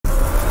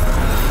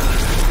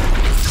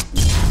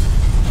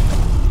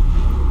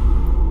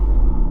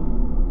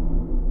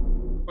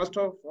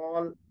first of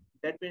all,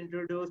 let me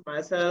introduce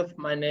myself.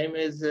 My name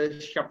is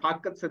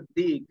Shafaqat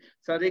Siddiqe.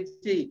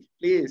 Sadiqji,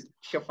 please,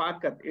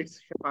 Shafaqat. It's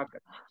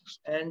Shafaqat.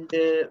 And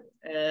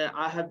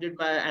I have did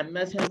my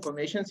MS in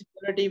Information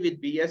Security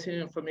with BS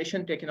in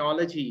Information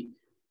Technology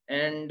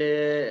and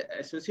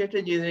Associate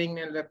Engineering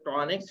in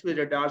Electronics with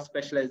radar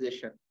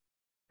specialization.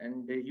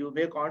 And you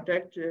may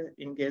contact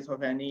in case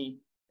of any,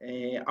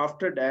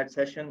 after that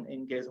session,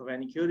 in case of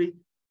any query.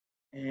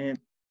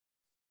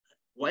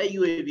 Why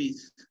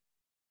UAVs?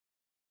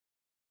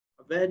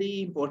 A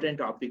very important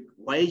topic.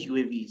 Why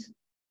UAVs?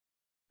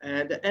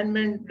 And the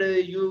unmanned,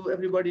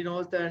 everybody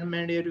knows the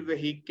unmanned aerial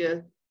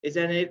vehicle is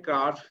an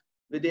aircraft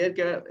with air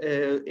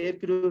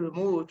crew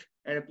removed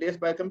and replaced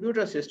by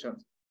computer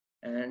systems.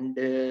 And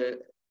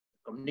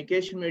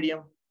communication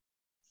medium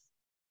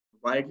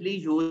widely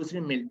used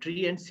in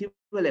military and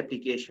civil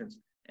applications.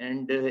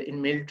 And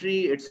in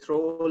military, its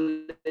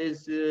role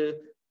is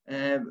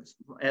as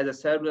a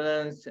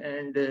surveillance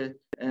and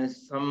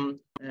some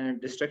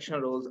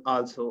destruction roles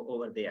also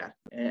over there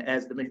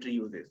as the military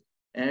uses.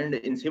 And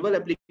in civil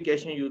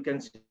application, you can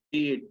see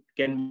it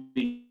can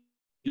be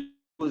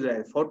used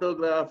as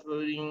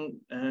photographing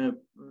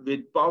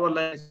with power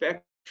line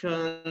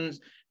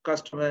inspections,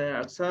 customer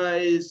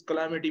exercise,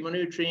 calamity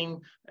monitoring,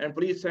 and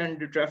police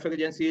and traffic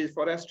agencies,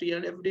 forestry,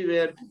 and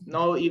everywhere.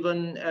 Now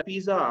even a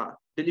pizza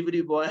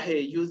delivery boy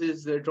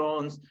uses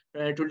drones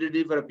to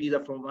deliver a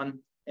pizza from one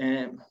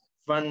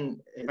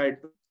side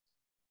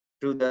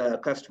to the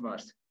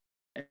customers.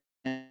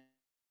 And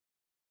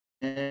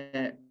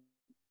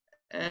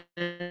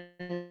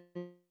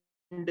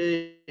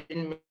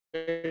in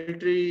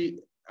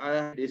military,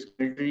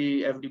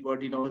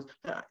 everybody knows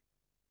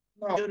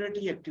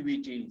security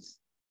activities.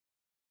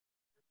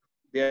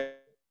 They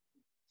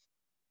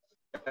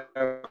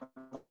are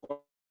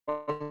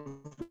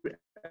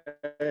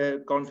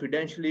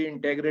confidentially,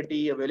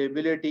 integrity,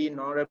 availability,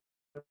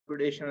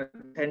 non-reputation,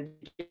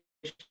 authentication.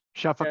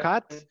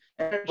 Shafaqat?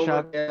 But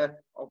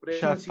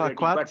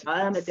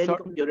I am a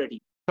telecom security.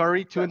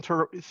 Sorry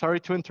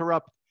to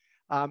interrupt.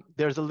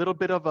 There's a little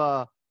bit of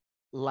a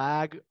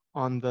lag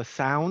on the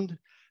sound.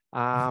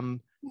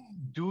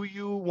 Do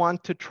you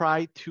want to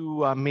try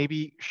to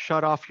maybe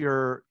shut off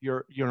your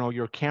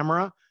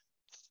camera?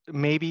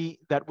 Maybe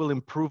that will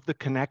improve the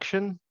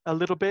connection a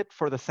little bit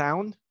for the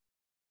sound.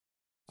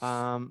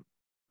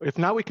 If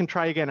not, we can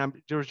try again.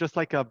 There was just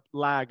like a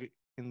lag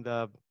in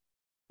the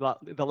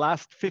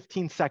last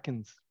 15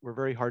 seconds were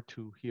very hard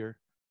to hear.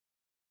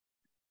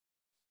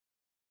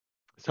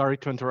 Sorry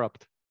to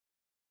interrupt.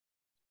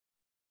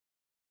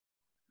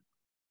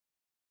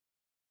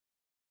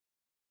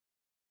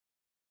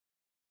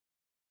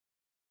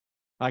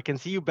 I can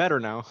see you better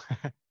now.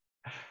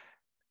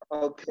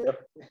 Okay.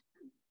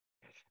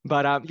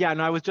 But yeah,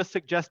 and I was just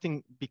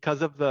suggesting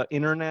because of the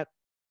internet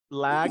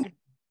lag,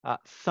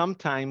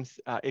 sometimes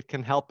it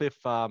can help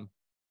if I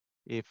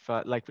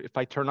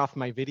turn off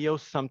my video,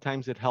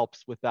 sometimes it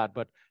helps with that.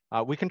 But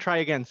we can try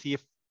again, see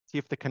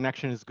if the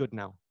connection is good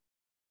now.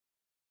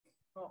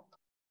 Oh.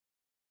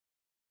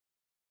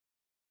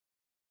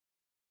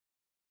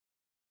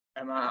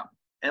 Am I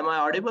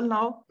audible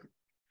now?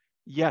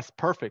 Yes,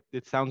 perfect.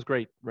 It sounds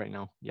great right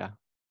now. Yeah.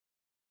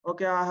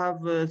 Okay, I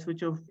have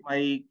switched off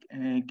my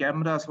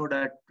camera so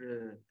that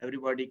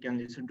everybody can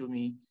listen to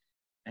me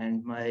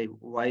and my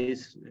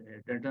voice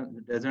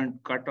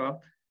doesn't cut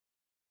off.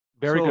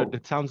 Very good.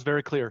 It sounds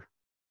very clear.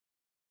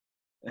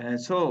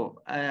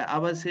 I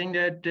was saying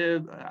that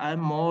I'm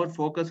more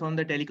focused on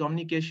the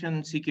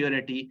telecommunication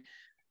security,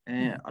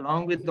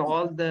 along with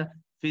all the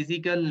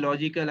physical,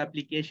 logical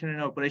application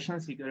and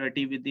operational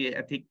security with the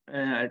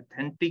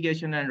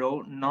authentication and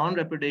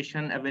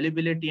non-reputation,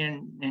 availability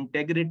and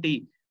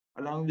integrity,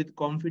 along with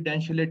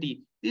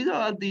confidentiality. These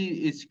are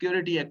the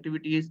security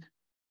activities,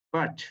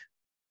 but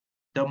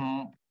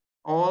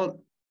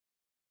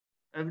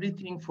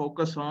everything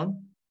focus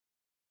on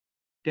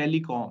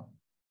telecom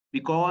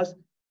because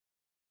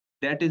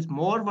that is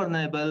more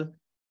vulnerable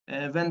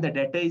when the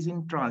data is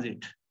in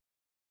transit.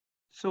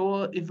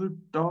 So if we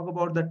talk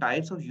about the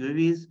types of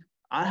UAVs,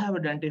 I have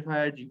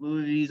identified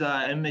UAVs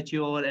are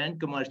amateur and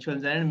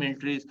commercials and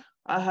militaries.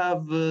 I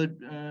have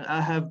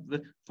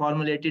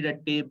formulated a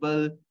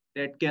table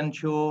that can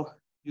show,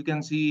 you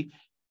can see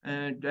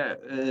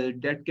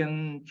that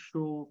can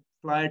show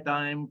flight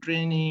time,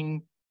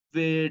 training,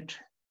 weight,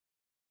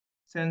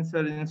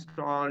 sensor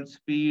installed,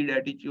 speed,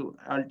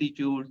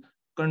 altitude,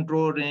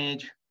 control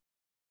range,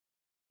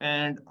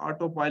 and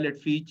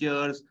autopilot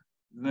features,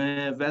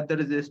 weather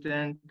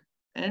resistant,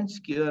 and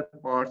secure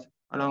parts,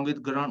 along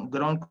with ground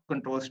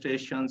control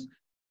stations.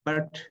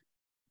 But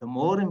the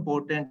more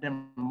important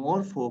and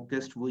more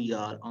focused we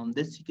are on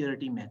this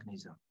security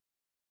mechanism.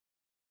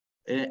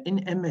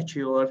 In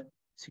immature,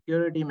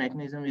 security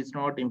mechanism is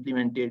not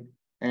implemented,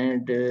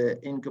 and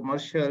in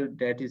commercial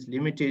that is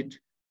limited,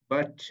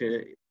 but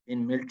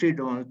in military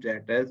drones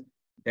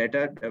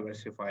data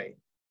diversify.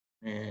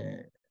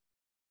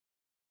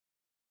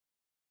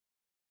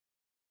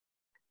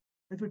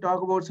 If we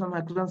talk about some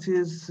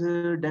occurrences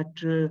that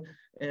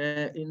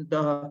in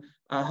the,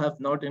 I have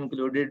not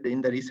included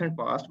in the recent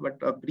past, but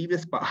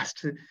previous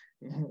past.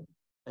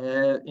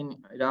 In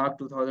Iraq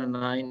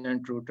 2009,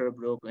 and Trooper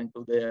broke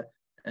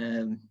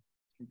um,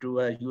 into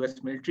a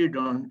US military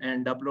drone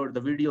and upload the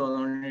video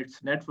on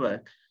its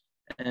network.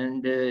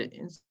 And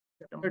in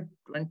September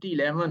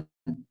 2011,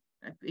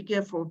 a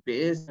PK4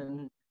 base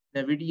in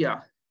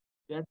NVIDIA,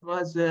 that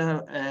was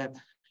a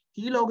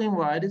keylogging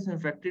virus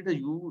infected the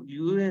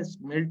US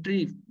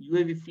military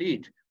UAV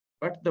fleet.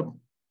 But the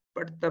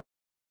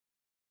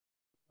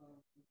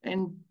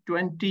in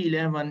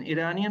 2011,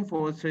 Iranian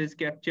forces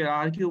captured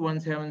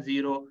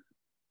RQ-170,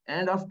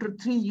 and after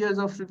 3 years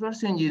of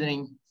reverse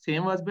engineering,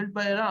 same was built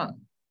by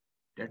Iran.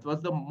 That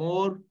was the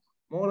more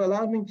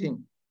alarming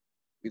thing,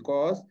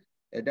 because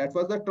that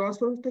was the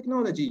transfer of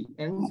technology,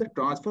 and the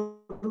transfer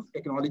of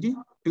technology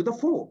to the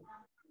foe,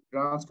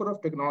 transfer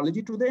of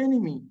technology to the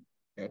enemy.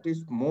 That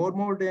is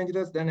more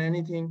dangerous than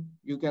anything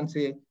you can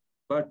say,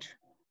 but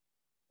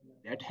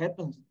that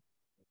happens,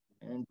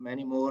 and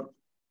many more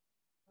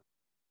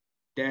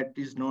that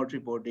is not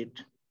reported.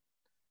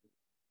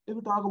 If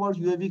we talk about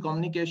UAV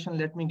communication,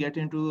 let me get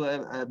into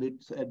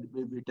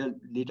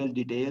little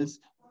details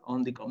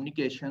on the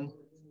communication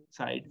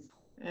side.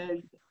 Uh,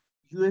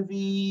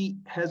 UAV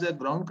has a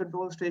ground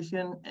control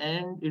station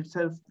and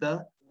itself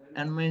the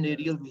unmanned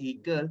aerial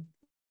vehicle.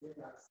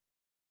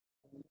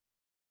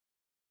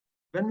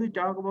 When we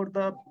talk about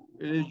the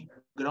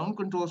ground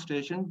control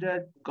station,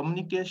 that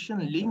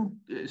communication link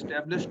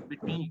established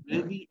between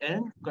UAV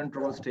and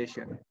control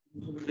station,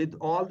 with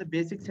all the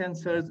basic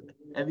sensors,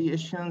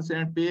 aviations,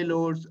 and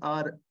payloads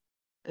are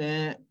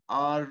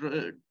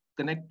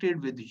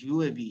connected with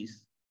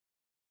UAVs.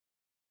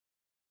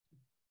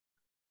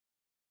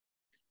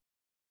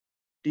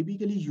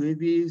 Typically,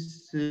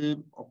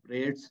 UAVs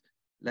operates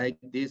like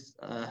this.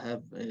 I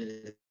have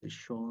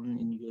shown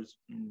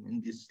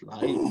in this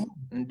slide,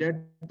 and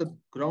that the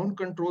ground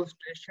control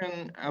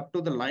station up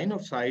to the line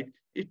of sight,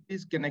 it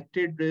is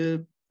connected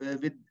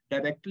with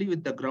directly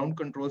with the ground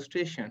control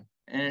station,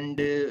 and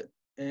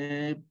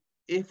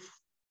if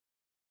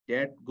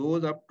that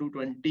goes up to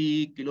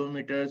 20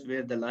 kilometers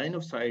where the line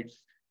of sight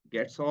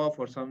gets off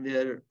or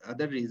somewhere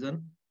other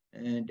reason,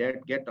 and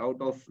that get out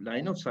of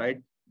line of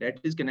sight, that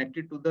is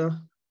connected to the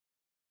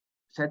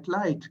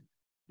satellite.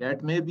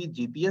 That may be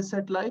GPS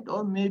satellite,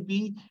 or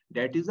maybe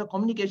that is a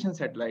communication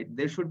satellite.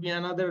 There should be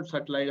another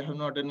satellite I have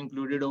not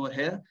included over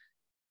here.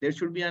 There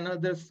should be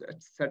another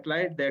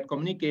satellite that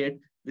communicate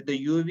with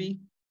the UAV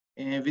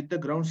with the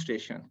ground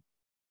station.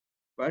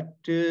 But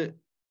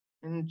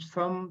in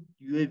some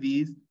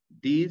UAVs,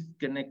 this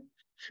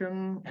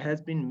connection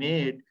has been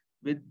made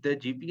with the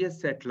GPS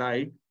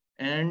satellite,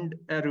 and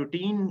a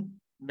routine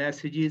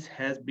messages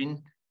has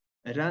been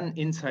run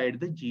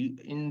inside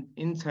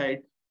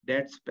inside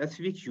that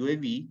specific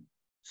UAV.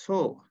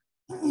 So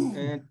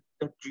the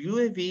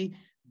UAV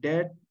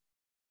that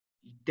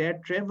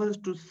travels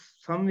to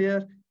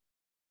somewhere,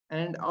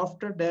 and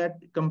after that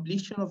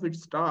completion of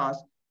its task,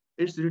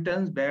 it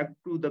returns back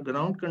to the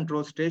ground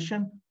control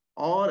station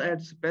or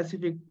at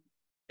specific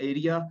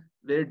area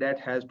where that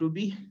has to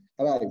be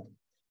arrived.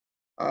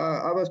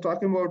 I was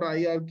talking about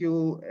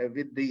IRQ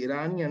with the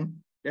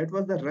Iranian. That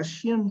was the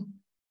Russian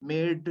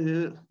made.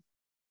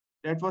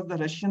 That was the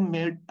Russian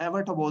made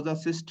Avataboza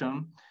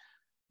system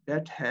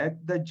that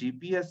hacked the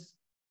GPS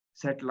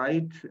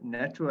satellite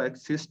network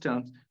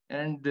systems,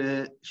 and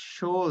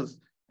shows,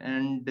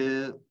 and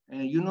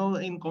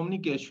in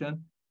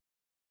communication,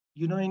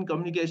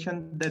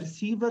 the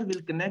receiver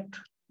will connect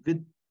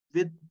with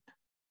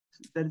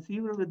the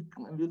receiver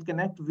will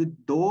connect with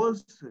uh,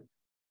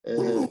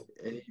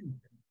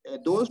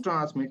 those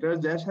transmitters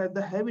that have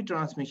the heavy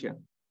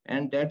transmission,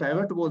 and that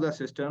Avataboza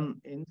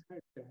system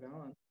inside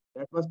Tehran,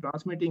 that was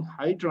transmitting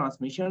high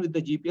transmission with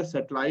the GPS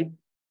satellite,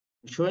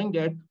 showing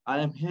that I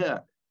am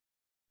here,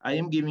 I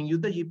am giving you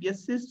the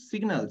GPS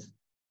signals.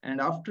 And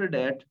after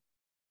that,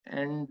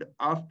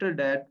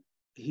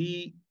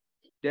 he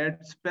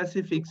that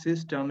specific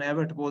system,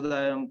 ever suppose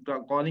I am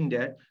calling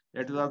that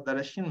was the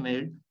Russian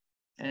made,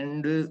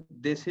 and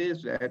they say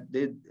that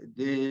they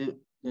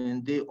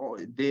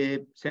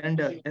send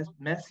a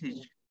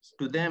message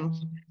to them.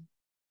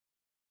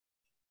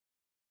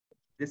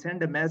 They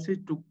send a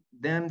message to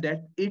them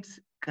that it's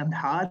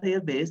Kandahar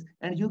Air Base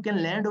and you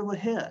can land over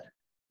here.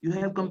 You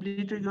have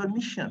completed your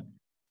mission,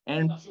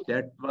 and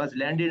that was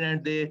landed,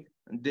 and they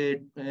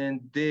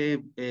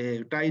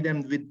tie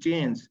them with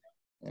chains.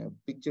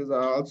 Pictures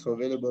are also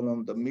available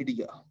on the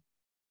media.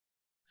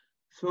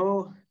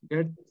 So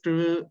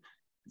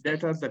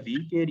that are the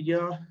weak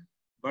area.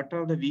 What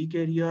are the weak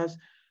areas?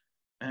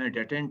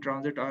 Data in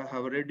transit, I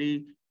have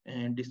already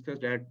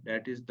discussed that.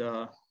 That is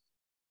the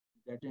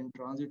data in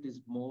transit is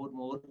more.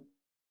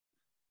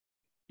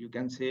 You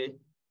can say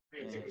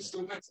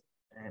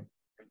uh,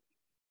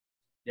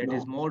 that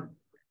is more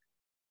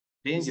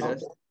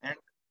dangerous. And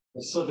I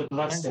saw the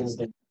bloodstains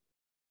there.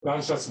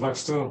 Gunshots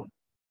marks too.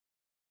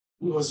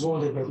 He was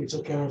wounded, but we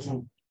took care of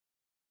him.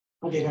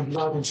 I gave him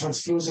blood and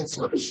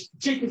transfusions.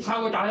 Chicken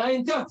powered I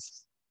ain't done.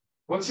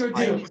 What's your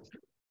deal?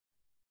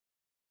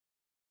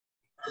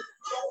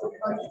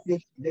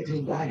 Let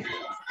him die.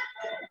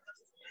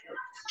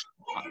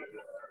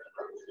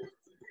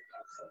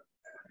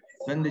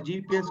 When the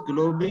GPS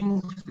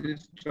globing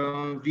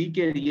system, weak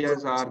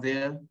areas are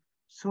there.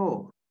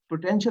 So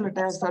potential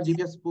attacks are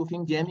GPS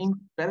spoofing, jamming,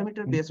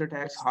 parameter-based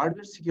attacks,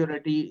 hardware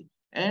security,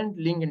 and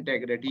link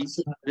integrity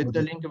with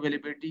the link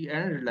availability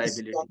and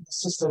reliability. My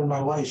sister and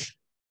my wife.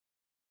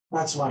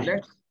 That's why.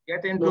 Let's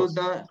get into Look,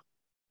 the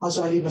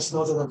also, I leave us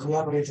know that I'm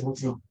collaborating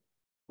with you.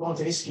 Don't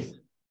risk it.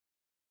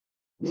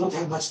 We don't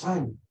have much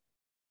time.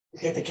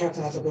 Get the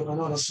captain out of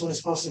Lebanon as soon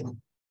as possible.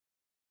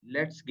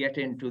 let's get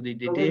into the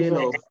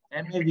detail of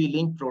MAV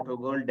link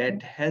protocol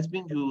that has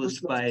been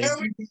used by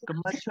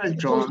commercial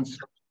drones.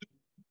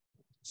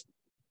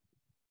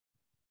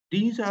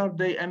 These are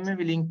the MAV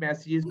link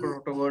messages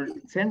protocol,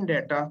 send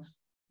data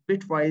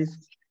bitwise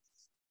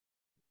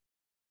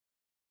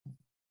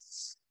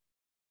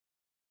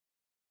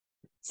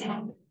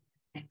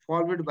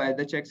followed by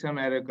the checksum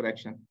error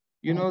correction.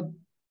 You know,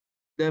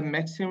 the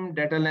maximum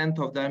data length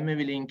of the MAV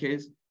link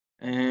is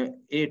 8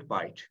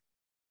 byte.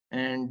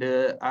 And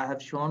I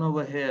have shown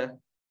over here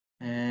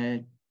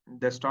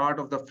the start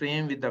of the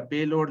frame with the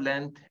payload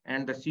length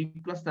and the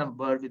sequence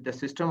number with the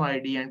system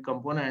ID and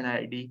component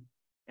ID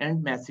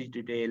and message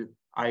detail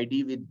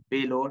ID with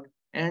payload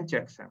and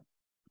checksum.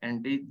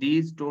 And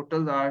these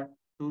totals are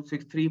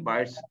 263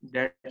 bytes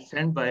that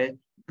sent by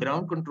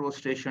ground control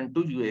station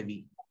to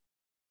UAV.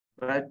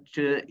 But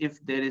if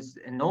there is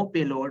no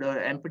payload or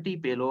empty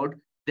payload,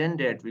 then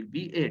that will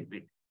be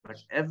 8-bit.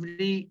 But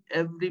every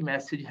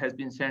message has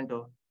been sent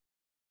of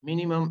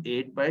minimum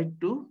 8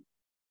 byte to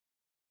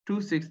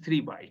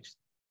 263 bytes.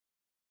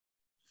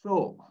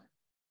 So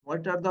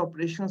what are the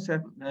operational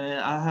set?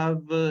 I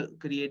have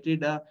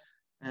created a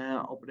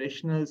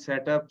operational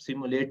setup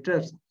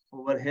simulators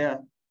over here.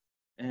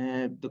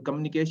 The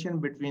communication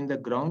between the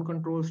ground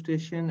control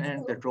station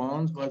and the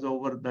drones was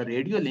over the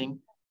radio link,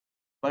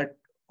 but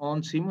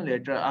on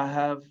simulator I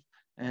have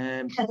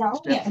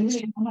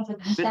established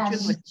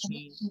virtual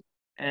machine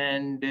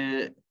and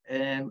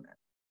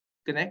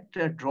connect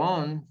a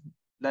drone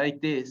like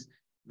this,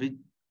 which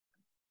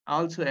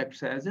also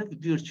acts as a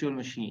virtual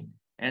machine,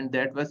 and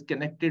that was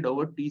connected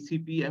over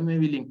TCP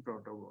MAV link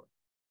protocol.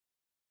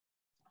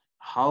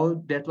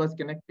 How that was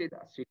connected?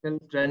 A signal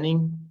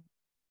running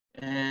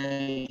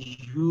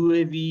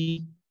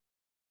UAV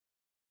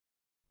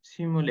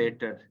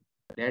simulator,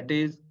 that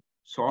is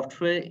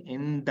software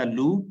in the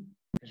loop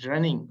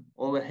running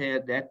over here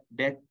that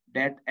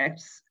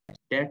acts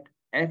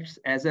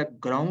as a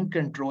ground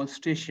control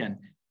station,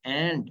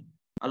 and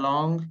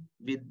along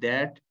with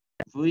that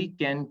we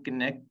can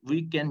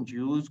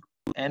use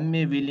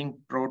MAV link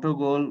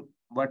protocol,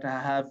 what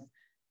I have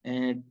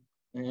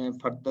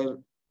further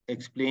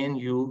explained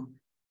you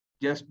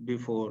just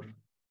before.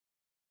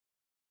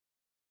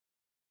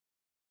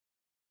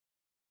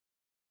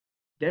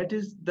 That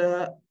is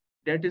the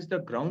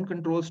ground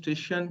control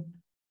station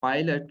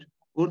pilot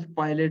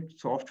pilot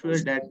software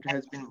that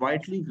has been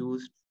widely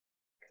used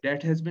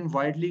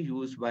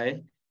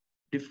by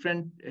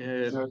different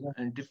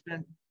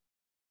different.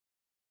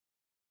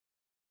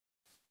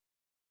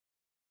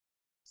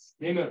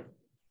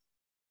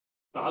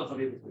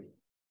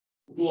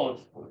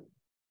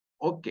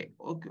 Okay.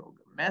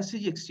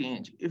 Message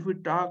exchange. If we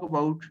talk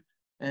about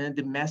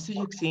the message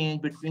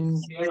exchange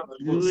between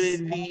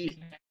UAV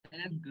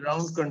and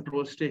ground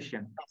control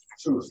station.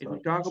 If we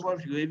talk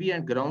about UAV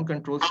and ground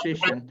control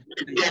station,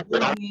 the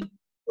UAV,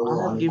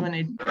 I have given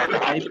it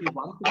IP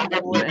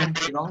 134 and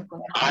ground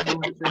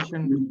control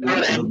station 2.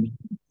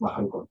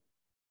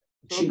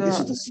 So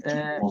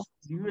the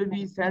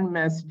UAV send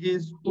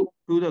messages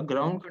to the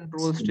ground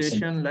control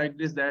station like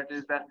this. That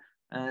is the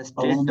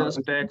status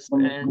text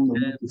and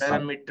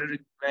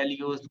parametric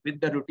values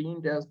with the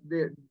routine test.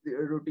 The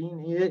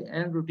routine A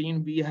and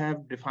routine B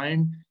have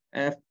defined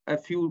a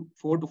few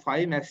 4 to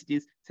 5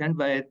 messages sent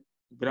by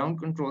ground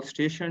control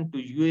station to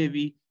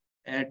UAV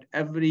at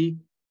every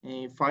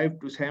 5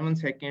 to 7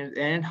 seconds,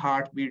 and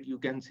heartbeat, you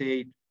can say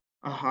it.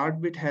 A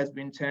heartbeat has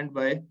been sent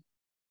by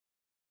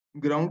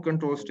ground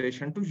control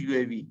station to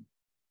UAV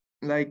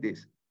like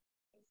this.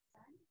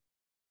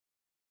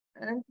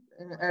 And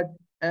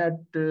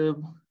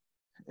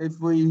if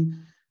we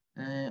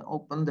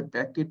open the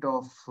packet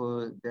of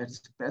that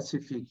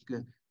specific,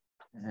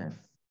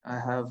 I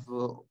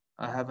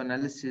have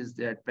analysis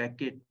that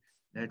packet,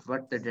 that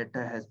what the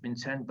data has been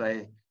sent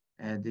by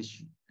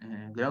this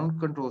ground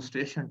control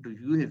station to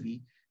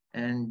UAV,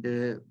 and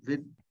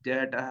with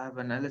that I have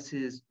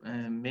analysis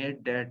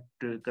made that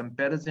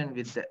comparison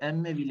with the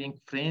MAV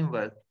link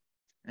framework,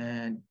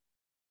 and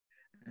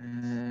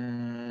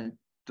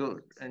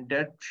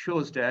that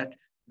shows that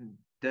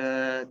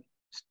the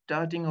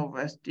starting of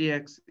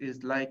STX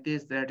is like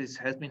this, that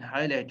has been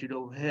highlighted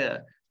over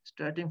here,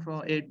 starting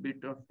from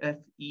 8-bit of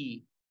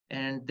FE,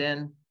 and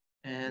then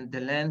the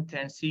length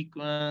and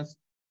sequence,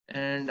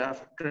 and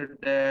after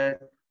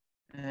that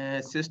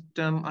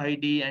system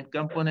ID and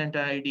component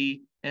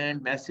ID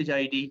and message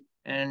ID,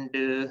 and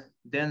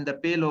then the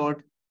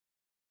payload,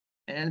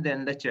 and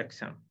then the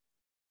checksum.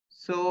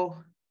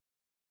 So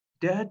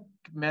that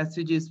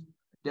message is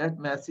that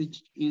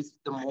message is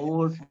the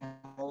more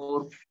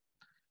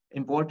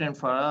important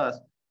for us,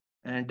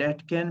 and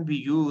that can be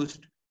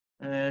used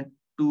uh,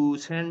 to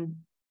send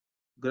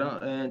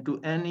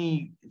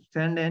any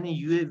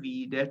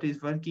UAV that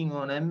is working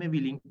on MAV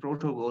link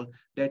protocol,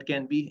 that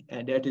can be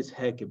that is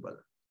hackable.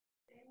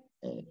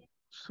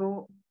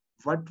 So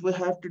what we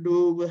have to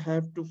do, we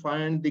have to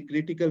find the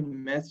critical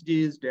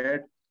messages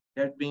that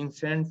being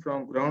sent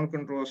from ground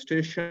control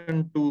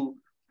station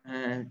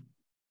uh,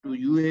 to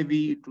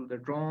UAV to the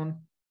drone.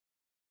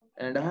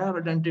 And I have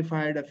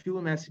identified a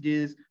few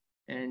messages,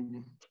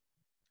 and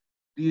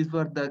these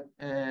were the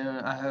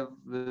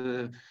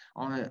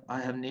I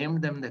have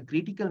named them the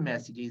critical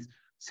messages: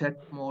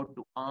 set mode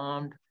to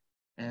armed,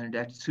 and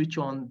that switch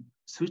on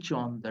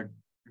the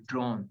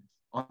drone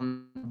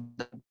on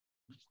the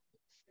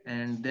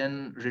and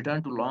then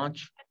return to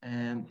launch.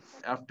 And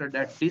after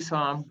that,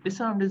 disarmed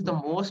is the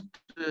most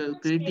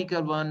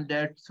critical one,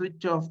 that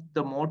switch off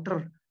the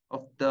motor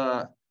of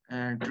the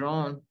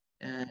drone,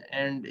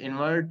 and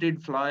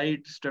inverted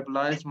flight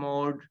stabilize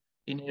mode,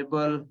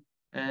 enable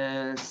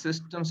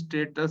system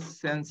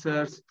status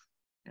sensors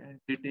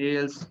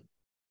details,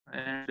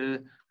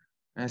 and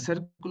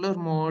circular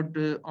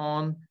mode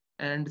on,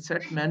 and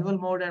set manual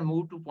mode and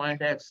move to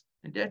point X.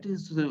 And that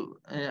is,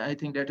 I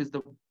think that is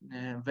the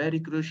very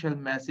crucial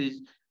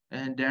message,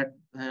 and that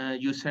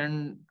you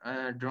send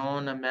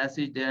drone a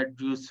message that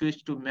you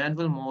switch to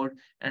manual mode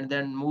and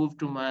then move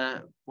to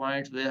my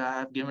points where I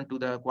have given to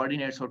the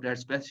coordinates of that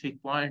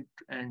specific point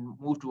and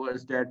move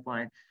towards that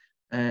point.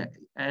 Uh,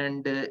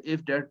 and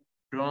if that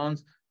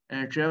drones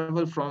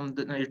travel from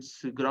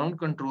its ground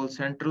control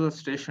central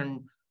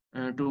station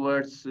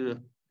towards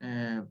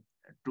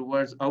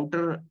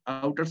outer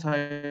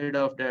side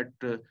of that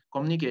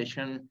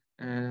communication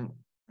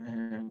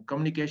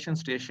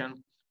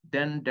station,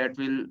 then that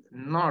will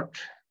not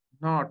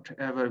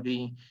ever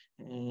be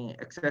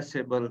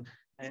accessible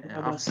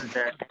after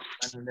that,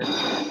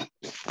 unless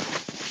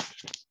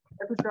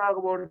let me talk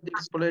about the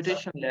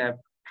exploitation lab.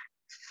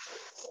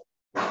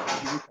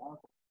 If we talk,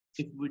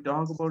 if we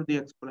talk about the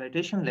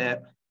exploitation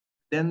lab,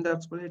 then the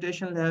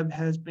exploitation lab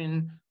has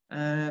been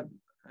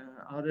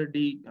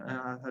already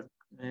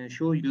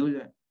show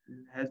you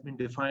has been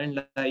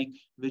defined like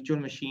virtual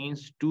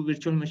machines, two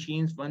virtual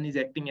machines. One is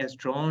acting as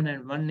drone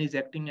and one is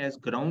acting as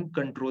ground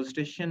control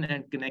station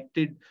and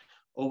connected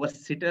over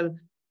CITL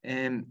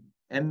um,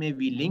 MAV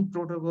link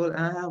protocol.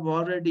 I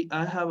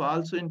have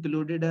also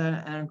included an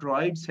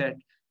Android set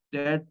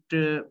that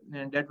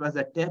was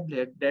a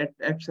tablet that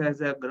acts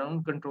as a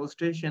ground control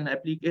station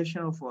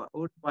application of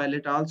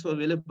autopilot also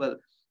available,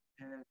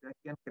 that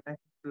can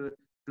connect to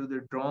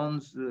the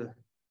drones,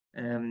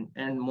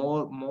 and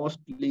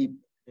mostly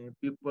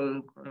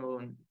people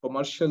on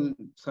commercial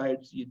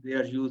sites, they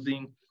are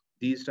using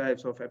these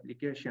types of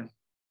application.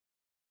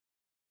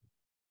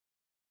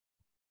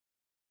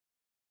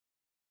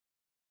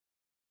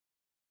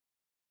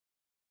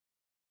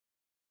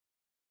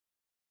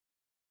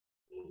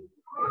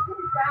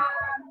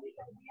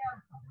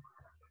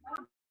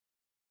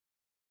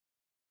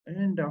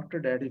 And after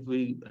that, if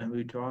we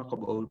talk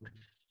about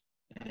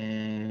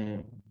uh,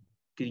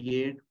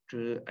 create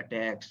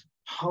attacks,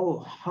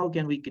 how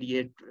can we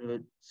create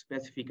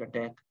specific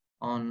attack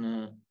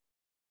on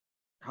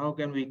how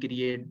can we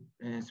create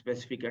a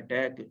specific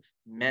attack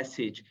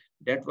message?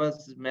 That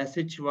was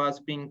message was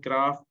being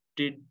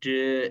crafted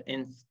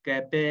in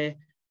Scape,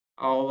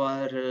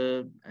 our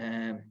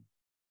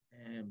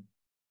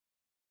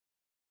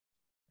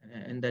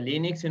in the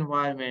Linux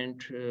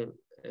environment,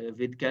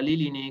 with Kali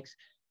Linux,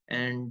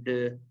 and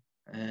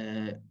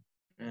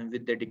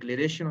with the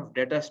declaration of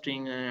data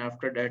string,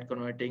 after that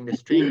converting the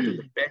string to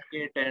the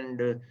packet,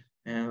 and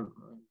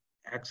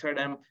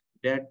hexadecimal,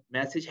 that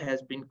message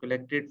has been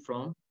collected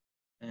from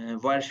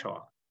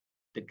Wireshark.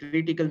 The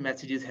critical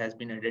messages has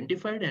been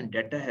identified and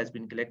data has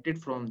been collected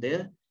from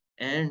there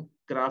and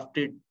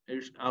crafted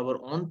our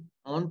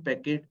own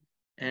packet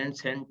and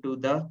sent to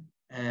the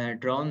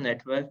drone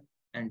network,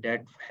 and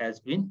that has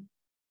been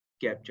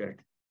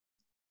captured.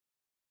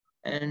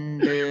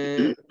 And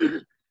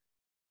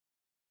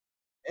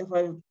if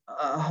I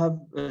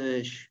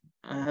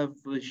have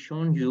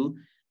shown you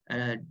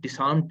a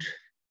disarmed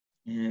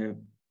uh,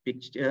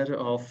 picture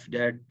of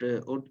that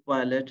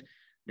autopilot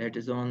that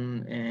is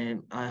on.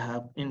 I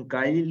have in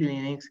Kali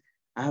Linux.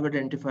 I have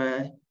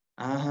identified.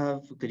 I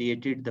have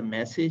created the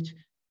message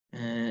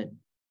uh,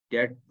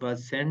 that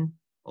was sent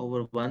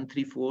over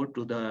 134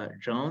 to the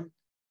drone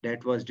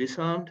that was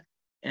disarmed.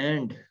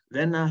 And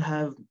when I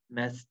have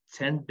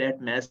sent that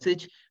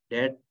message,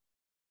 that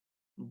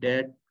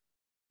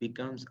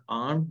becomes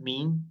armed,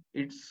 mean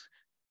its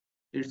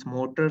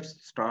motor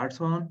starts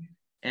on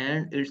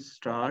and it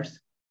starts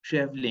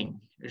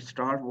traveling, it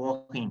starts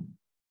walking.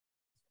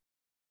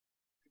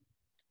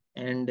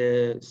 And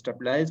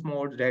stabilize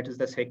mode, that is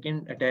the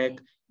second attack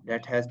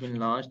that has been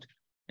launched.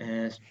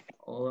 uh,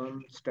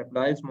 on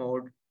stabilize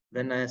mode,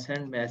 when I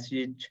send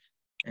message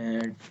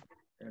uh,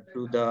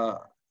 to the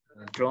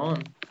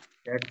drone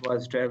that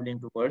was traveling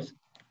towards,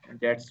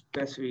 that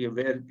specific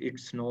where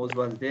its nose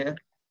was there,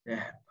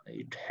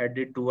 it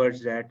headed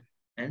towards that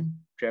and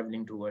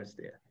traveling towards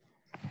there.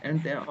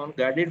 And then on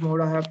guided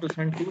mode, I have to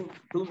send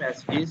two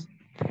messages.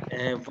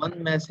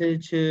 One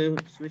message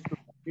switch to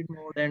guided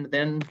mode, and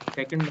then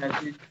second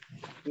message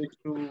switch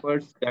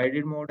towards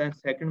guided mode, and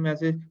second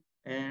message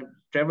and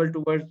travel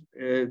towards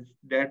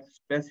that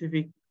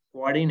specific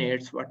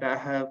coordinates what I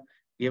have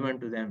given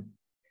to them.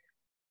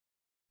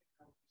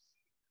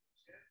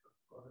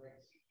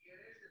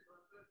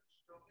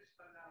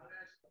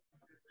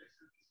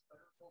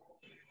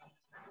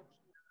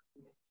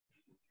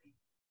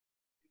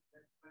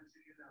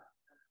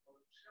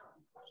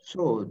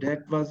 So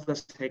that was the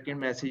second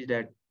message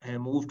that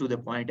moved to the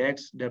point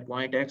X. The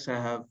point X I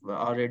have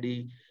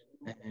already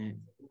uh,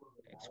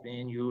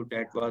 explained you.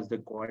 That was the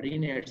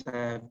coordinates I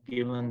have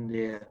given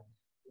there.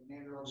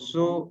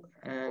 So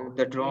and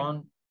the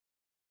drone,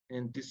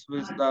 and this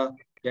was the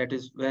that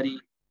is very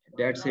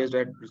that says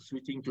that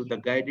switching to the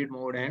guided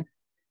mode, and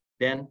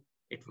then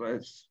it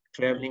was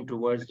traveling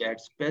towards that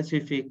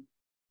specific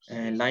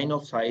line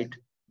of sight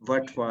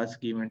what was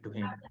given to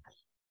him.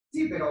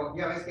 Sí, pero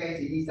ya ves que ahí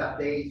se inicia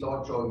 6,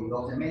 8 y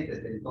 12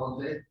 meses.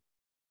 Entonces,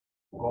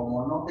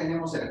 como no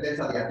tenemos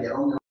certeza de hacia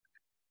dónde.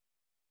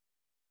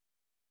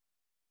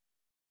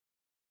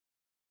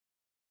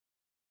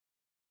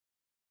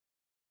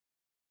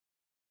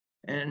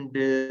 And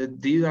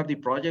these are the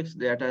projects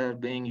that are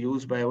being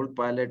used by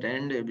Pilot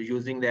and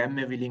using the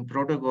MAV link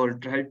protocol.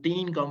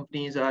 13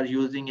 companies are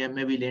using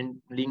MAV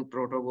link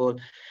protocol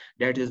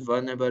that is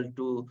vulnerable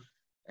to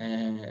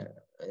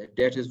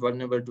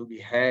be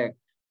hacked.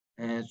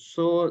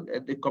 So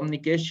the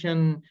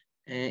communication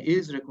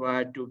is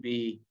required to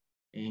be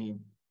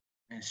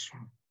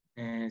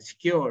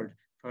secured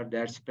for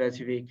that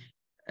specific,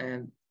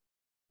 and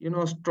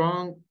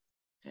strong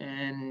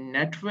and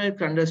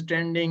network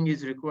understanding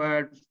is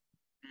required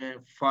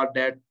for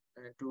that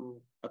to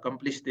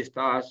accomplish this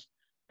task.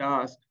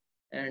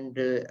 And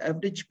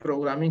average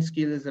programming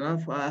skill is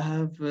enough. I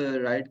have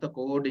write the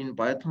code in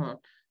Python,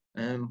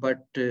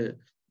 but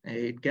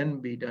it can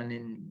be done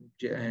in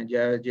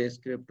Java,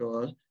 JavaScript,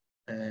 or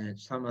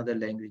some other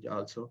language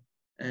also.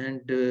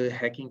 And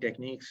hacking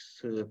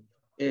techniques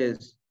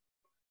is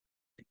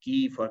the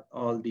key for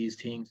all these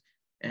things.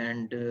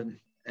 And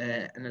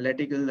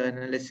analytical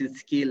analysis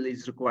skill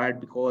is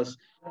required because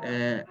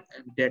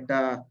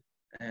data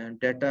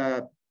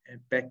data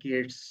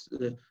packets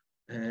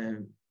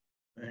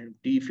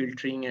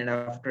defiltering, and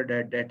after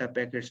that data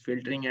packets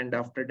filtering, and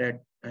after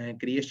that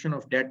creation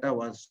of data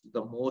was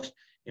the most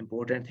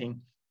important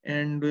thing.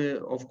 And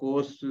of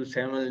course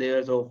 7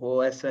 layers of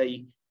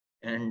OSI,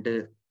 and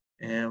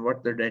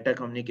what the data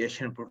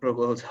communication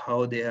protocols,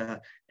 how they are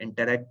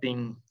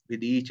interacting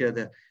with each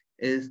other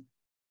is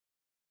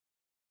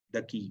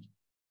the key.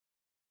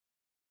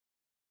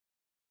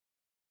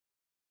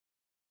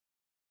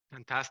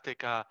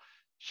 Fantastic.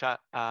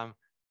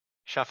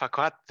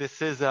 Shafaqat,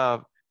 this is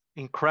a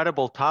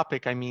incredible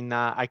topic. I mean,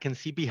 I can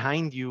see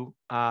behind you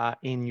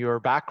in your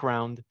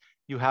background,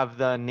 you have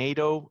the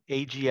NATO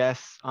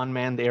AGS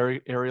unmanned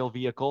aerial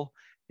vehicle,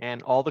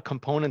 and all the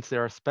components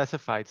there are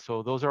specified.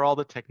 So those are all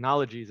the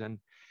technologies. And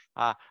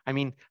I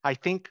mean, I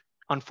think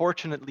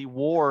unfortunately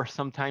war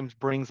sometimes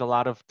brings a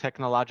lot of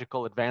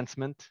technological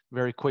advancement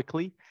very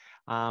quickly.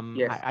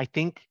 Yes. I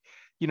think,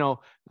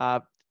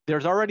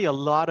 there's already a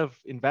lot of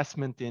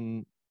investment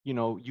in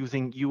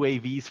using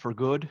UAVs for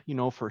good,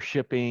 for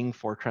shipping,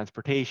 for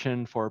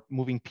transportation, for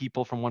moving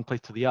people from one place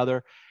to the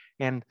other.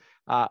 And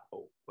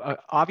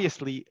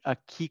obviously a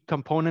key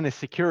component is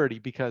security,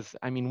 because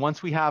I mean,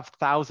 once we have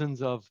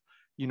thousands of,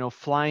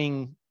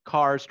 flying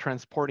cars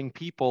transporting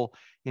people,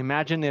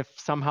 imagine if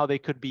somehow they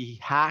could be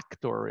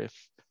hacked, or if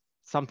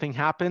something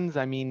happens.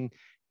 I mean,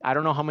 I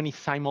don't know how many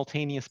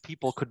simultaneous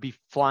people could be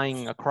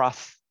flying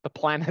across the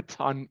planet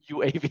on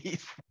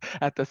UAVs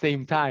at the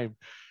same time.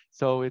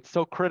 So it's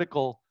so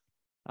critical,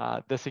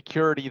 the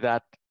security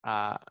that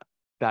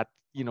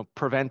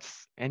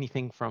prevents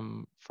anything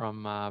from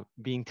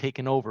being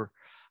taken over.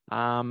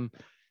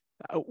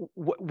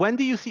 When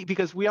do you see,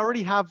 because we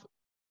already have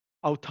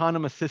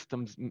autonomous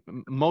systems,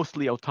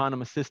 mostly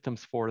autonomous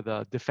systems for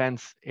the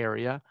defense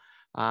area,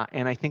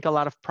 and I think a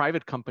lot of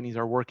private companies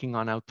are working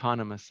on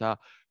autonomous.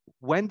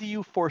 When do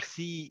you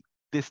foresee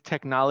this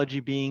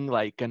technology being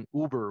like an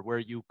Uber, where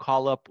you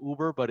call up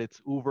Uber, but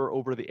it's Uber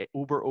over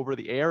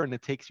the air, and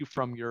it takes you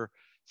from your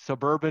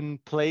suburban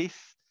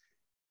place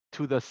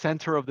to the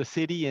center of the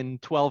city in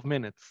 12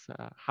 minutes?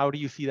 How do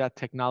you see that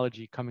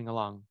technology coming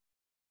along?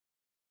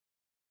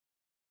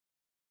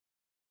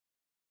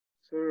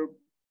 So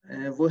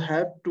we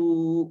have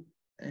to,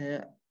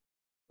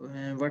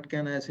 what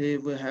can I say?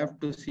 We have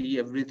to see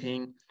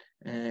everything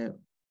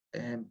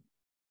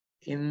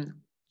in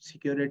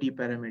security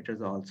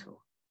parameters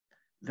also.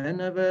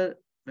 Whenever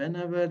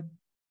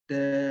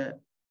the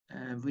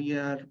we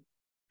are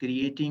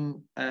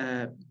creating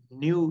a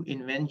new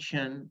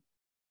invention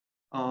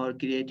or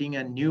creating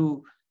a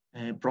new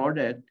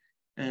product,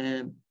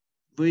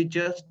 we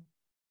just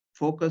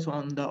focus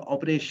on the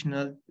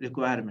operational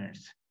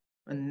requirements.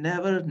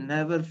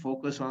 never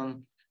focus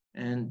on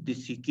and the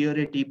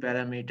security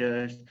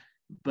parameters,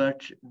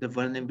 but the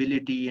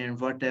vulnerability and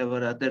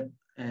whatever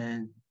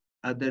and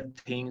other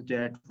things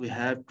that we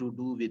have to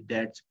do with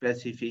that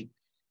specific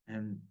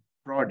um,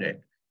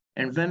 product.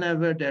 And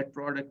whenever that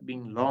product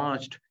being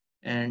launched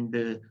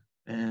and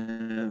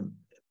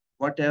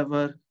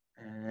whatever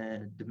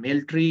the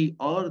military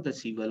or the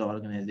civil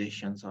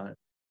organizations are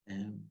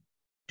um,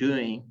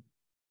 doing,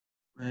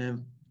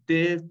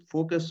 they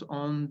focus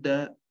on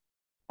the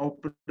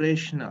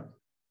operational.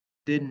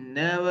 They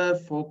never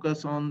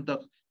focus on the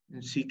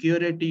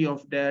security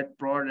of that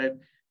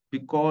product,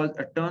 because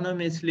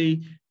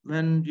autonomously,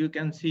 when you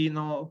can see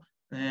now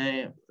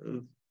uh,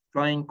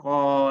 flying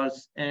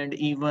cars and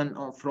even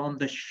from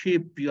the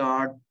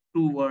shipyard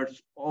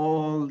towards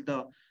all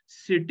the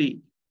city,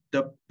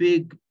 the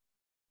big,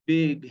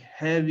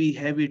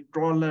 heavy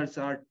trawlers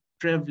are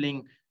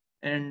traveling,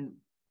 and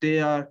they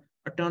are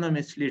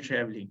autonomously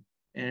traveling.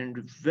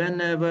 And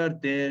whenever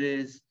there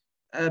is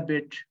a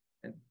bit,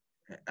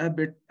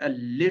 a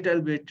little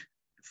bit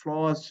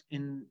flaws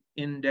in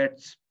that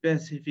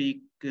specific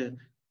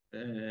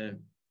uh,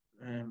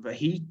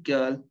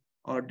 vehicle,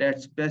 or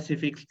that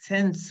specific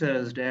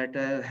sensors that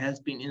has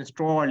been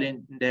installed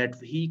in that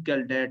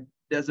vehicle that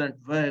doesn't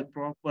work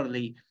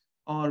properly,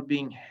 or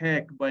being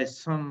hacked by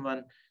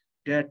someone,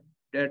 that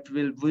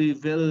we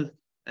will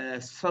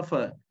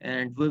suffer.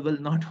 And we will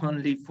not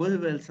only we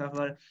will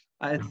suffer,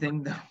 I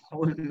think the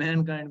whole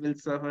mankind will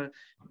suffer,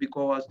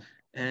 because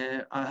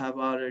I have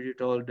already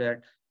told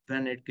that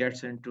when it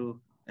gets into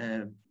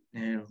uh,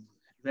 uh,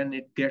 when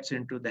it gets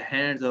into the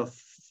hands of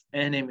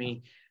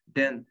enemy,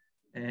 then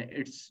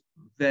it's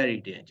very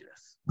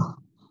dangerous.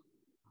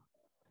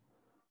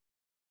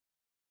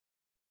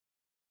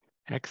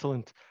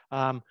 Excellent.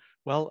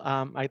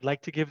 I'd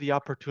like to give the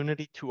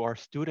opportunity to our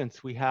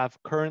students. We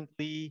have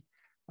currently,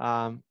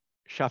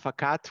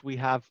 Shafaqat, we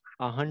have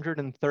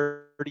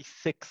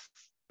 136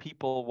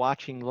 people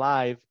watching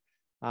live.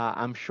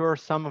 I'm sure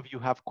some of you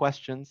have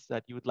questions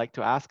that you would like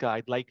to ask.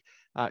 I'd like,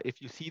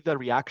 if you see the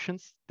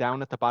reactions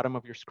down at the bottom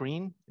of your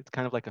screen, it's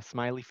kind of like a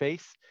smiley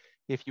face.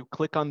 If you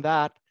click on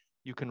that,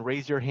 you can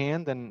raise your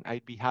hand and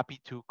I'd be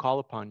happy to call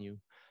upon you.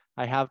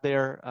 I have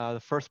there the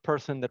first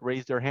person that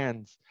raised their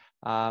hands.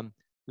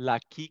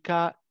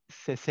 Lakika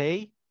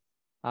Sesei,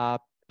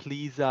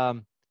 please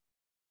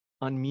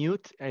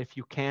unmute if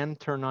you can,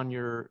 turn on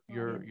your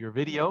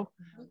video.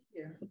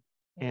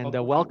 And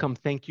welcome,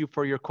 thank you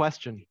for your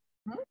question.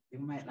 You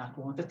might not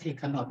want to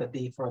take another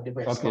day for the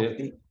rest of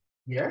the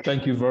year.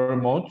 Thank you very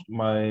much.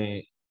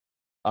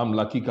 I'm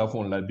Lakika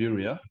from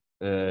Liberia.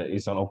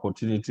 It's an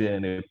opportunity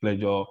and a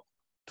pleasure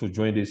to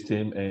join this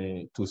team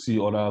and to see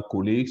other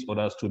colleagues,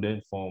 other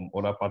students from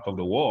other parts of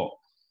the world.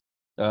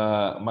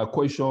 My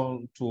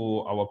question to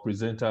our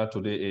presenter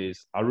today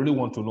is, I really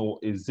want to know,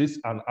 is this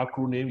an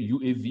acronym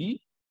UAV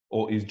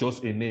or is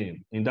just a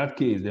name? In that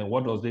case, then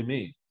what does it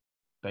mean?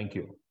 Thank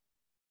you.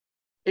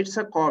 It's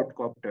a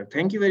quadcopter.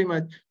 Thank you very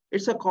much.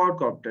 It's a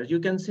quadcopter. You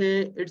can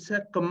say it's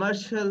a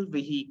commercial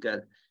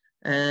vehicle.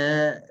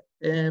 I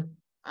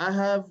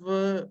have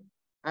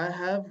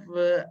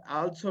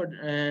also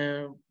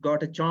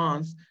got a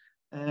chance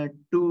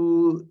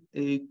to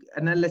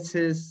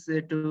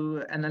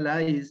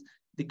analyze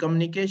the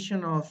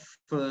communication of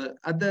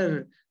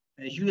other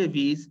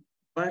UAVs,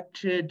 but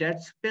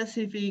that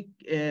specific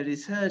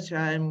research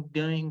I'm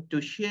going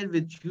to share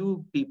with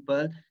you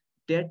people,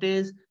 that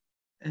is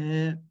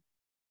the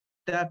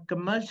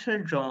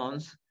commercial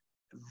drones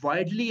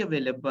widely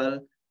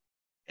available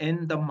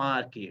in the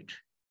market.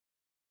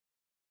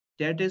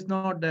 That is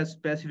not the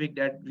specific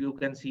that you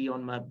can see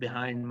on my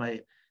behind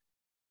my.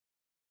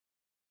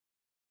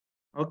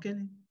 Okay.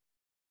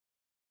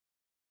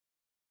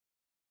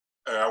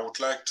 I would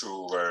like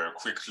to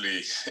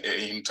quickly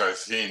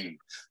intervene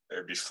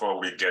before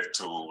we get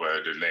to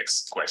the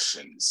next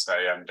questions.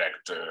 I am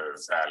Dr.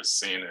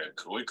 Valsin, a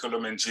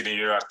curriculum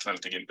engineer at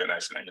Atlantic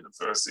International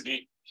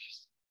University.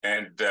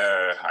 And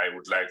I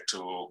would like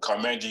to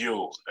commend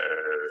you,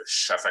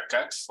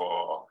 Shafaqat,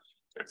 for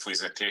a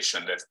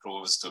presentation that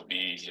proves to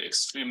be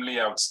extremely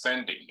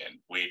outstanding. And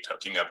we're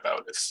talking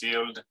about a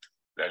field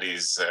that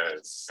is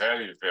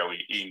very,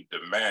 very in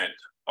demand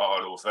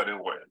all over the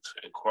world,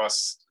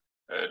 across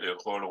the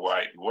whole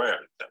wide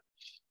world.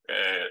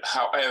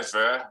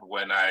 However,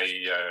 when I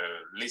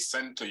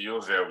listen to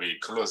you very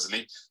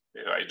closely,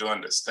 I do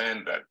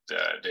understand that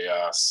there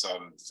are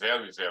some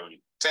very,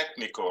 very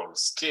technical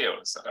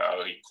skills that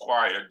are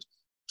required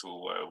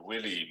to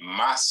really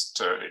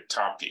master a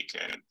topic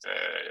and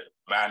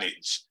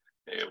manage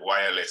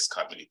wireless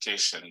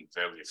communication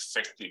very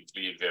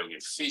effectively, very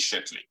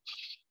efficiently.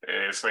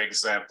 For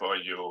example,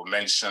 you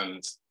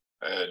mentioned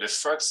the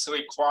first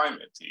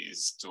requirement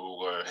is to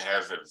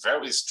have a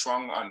very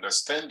strong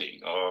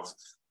understanding of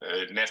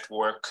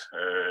network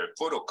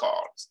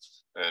protocols.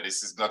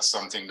 This is not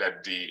something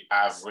that the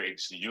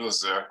average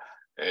user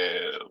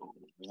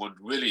would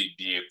really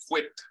be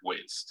equipped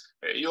with.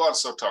 You're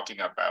also talking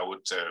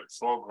about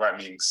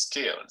programming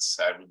skills.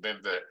 I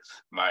remember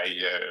my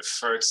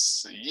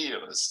first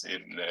years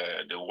in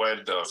the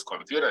world of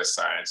computer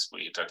science.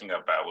 We're talking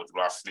about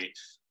roughly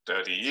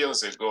 30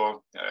 years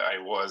ago. I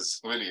was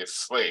really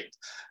afraid.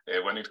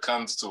 When it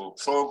comes to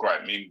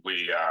programming,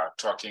 we are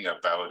talking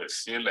about a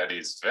field that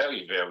is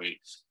very,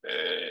 very,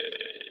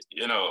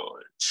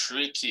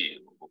 tricky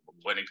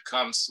when it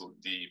comes to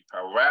the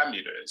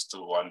parameters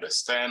to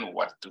understand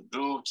what to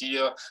do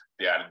here,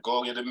 the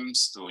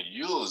algorithms to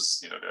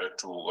use in order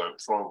to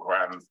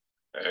program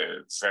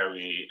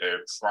very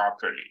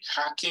properly.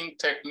 Hacking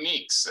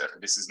techniques,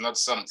 this is not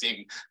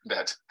something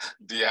that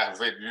the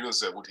average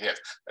user would have.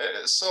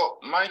 So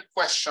my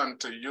question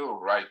to you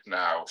right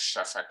now,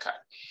 Shafaqat,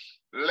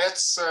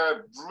 let's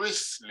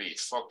briefly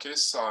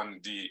focus on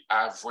the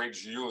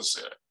average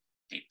user,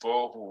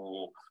 people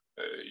who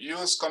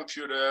use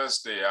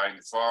computers, they are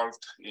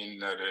involved in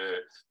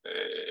the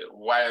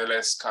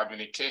wireless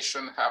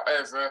communication.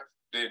 However,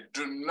 they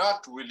do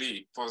not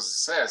really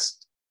possess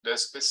the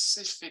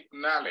specific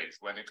knowledge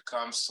when it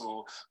comes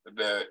to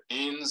the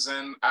ins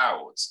and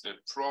outs, the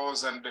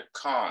pros and the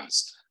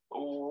cons.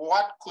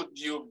 What could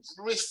you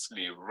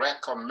briefly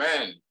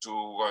recommend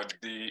to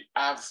the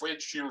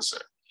average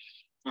user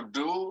to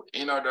do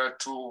in order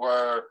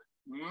to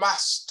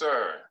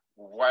master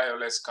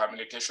wireless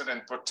communication,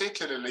 and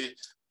particularly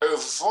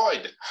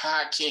avoid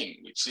hacking,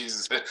 which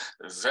is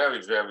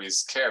very, very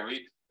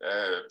scary?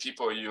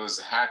 People use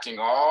hacking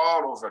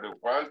all over the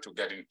world to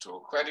get into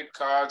credit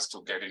cards,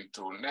 to get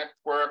into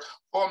network,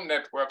 home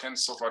network, and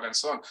so forth and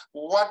so on.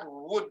 What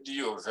would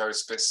you very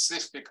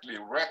specifically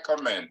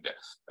recommend,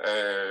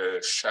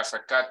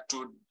 Shafaqat,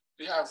 to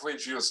the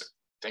average user?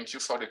 Thank you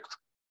for the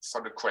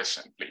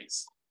question,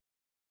 please.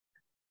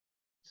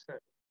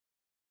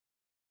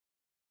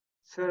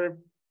 Sir,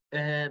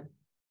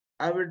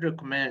 I would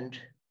recommend,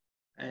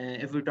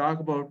 if we talk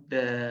about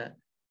the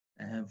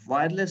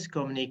wireless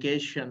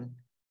communication,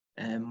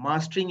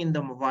 mastering in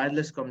the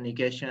wireless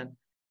communication,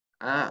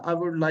 I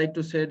would like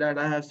to say that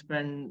I have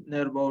spent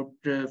near about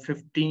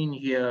 15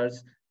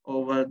 years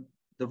over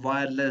the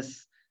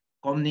wireless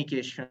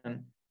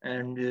communication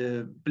and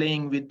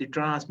playing with the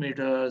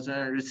transmitters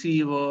and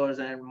receivers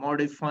and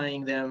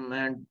modifying them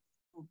and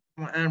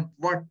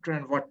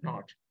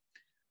whatnot.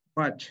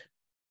 But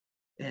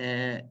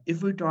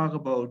if we talk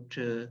about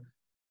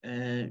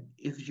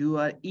if you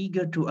are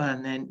eager to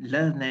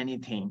learn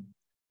anything,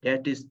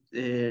 that is,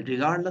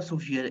 regardless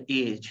of your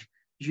age,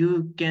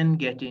 you can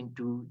get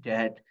into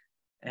that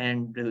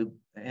and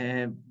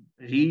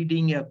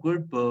reading a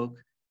good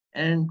book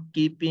and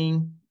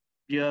keeping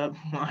your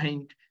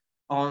mind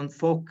on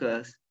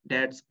focus,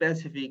 that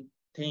specific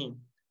thing,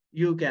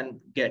 you can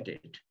get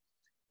it.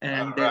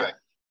 And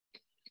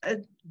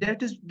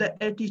that is the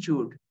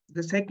attitude.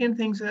 The second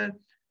thing, sir,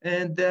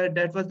 and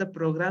that was the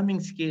programming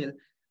skill.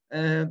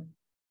 The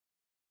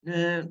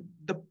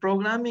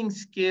programming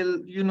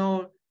skill,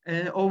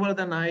 over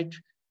the night,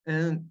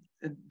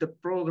 the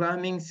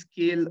programming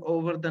skill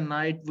over the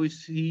night, we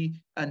see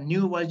a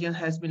new version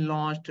has been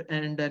launched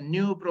and a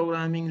new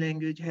programming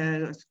language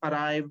has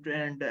arrived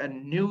and a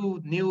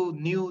new.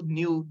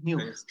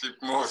 Things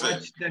keep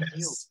moving.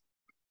 Yes.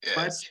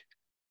 But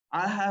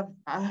I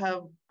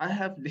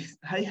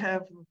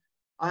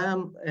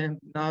am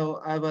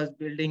now, I was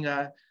building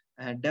a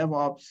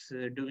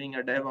DevOps, doing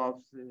a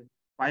DevOps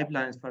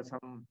pipelines for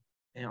some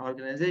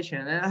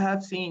organization, and I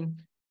have seen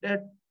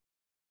that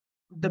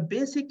the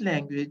basic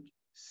language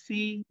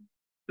C++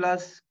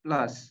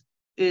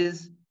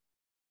 is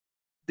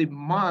the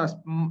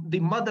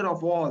mother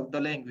of all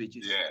the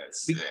languages.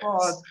 Yes,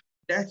 because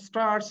that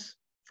starts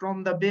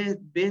from the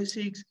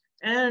basics,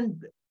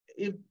 and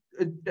if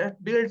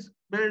that builds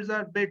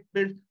a bit,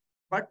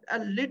 but a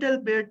little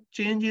bit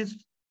changes.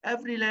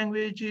 Every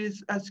language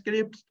is a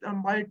script,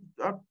 might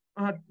a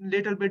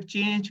little bit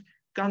change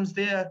comes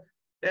there,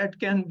 that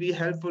can be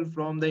helpful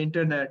from the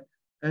internet.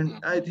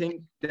 And I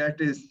think that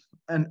is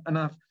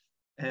enough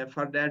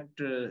for that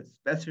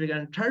specific.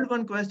 And third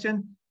one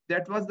question,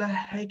 that was the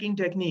hacking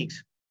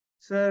techniques.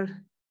 Sir,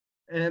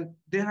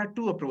 there are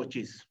two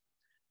approaches.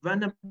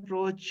 One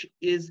approach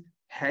is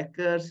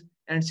hackers,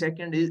 and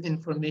second is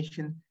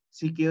information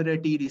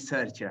security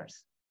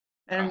researchers.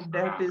 And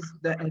that is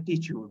the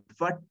attitude.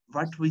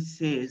 What we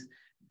say is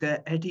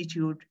the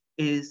attitude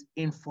is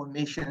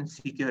information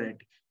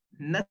security.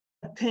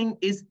 Nothing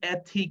is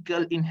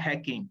ethical in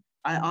hacking.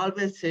 I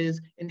always say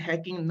in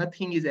hacking,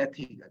 nothing is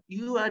ethical.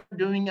 You are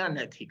doing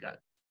unethical.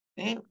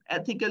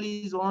 Ethical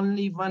is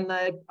only when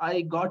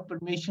I got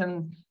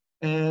permission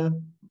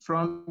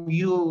from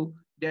you,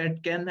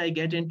 that can I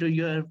get into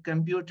your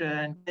computer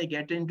and I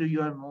get into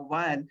your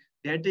mobile.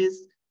 That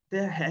is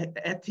the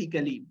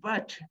ethically.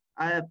 But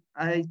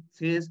I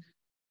says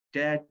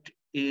that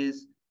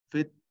is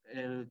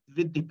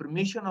with the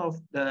permission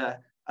of the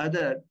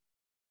other,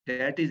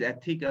 that is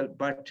ethical,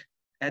 but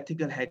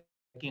ethical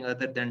hacking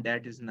other than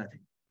that is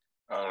nothing.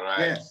 All right.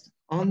 Yes,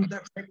 on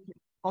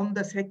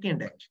the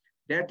second edge,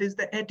 that is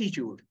the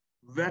attitude.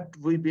 What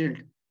we build,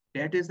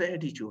 that is the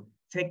attitude.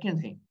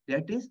 Second thing,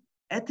 that is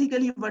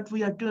ethically what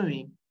we are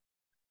doing.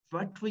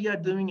 What we are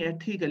doing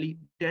ethically,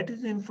 that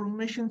is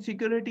information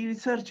security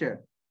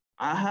researcher.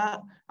 I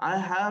have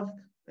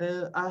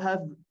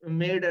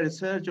made a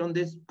research on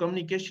this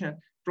communication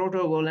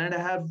protocol, and I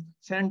have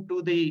sent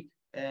to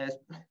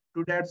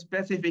that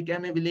specific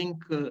MEV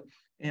link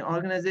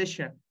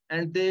organization,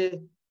 and they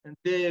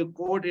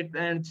code it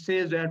and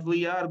says that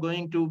we are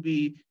going to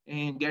be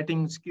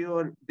getting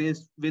secure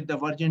this with the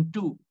version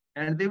 2,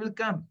 and they will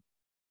come.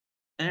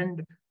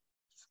 And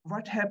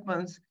what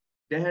happens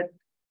that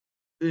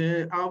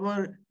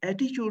our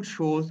attitude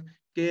shows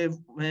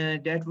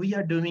that we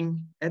are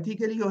doing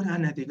ethically or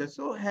unethical.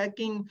 So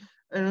hacking,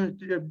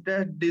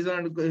 that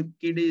doesn't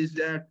kid is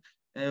that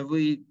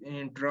we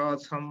draw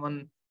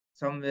someone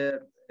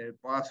somewhere,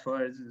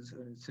 passwords,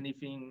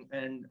 sniffing,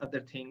 and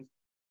other things.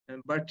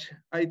 But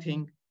I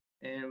think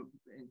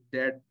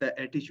that the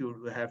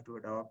attitude we have to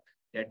adopt,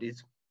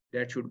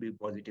 that should be a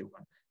positive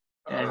one.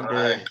 All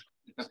right.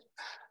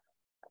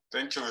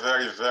 Thank you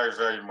very, very,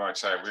 very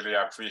much. I really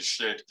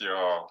appreciate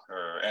your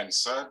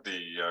answer.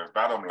 The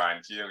bottom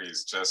line here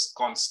is just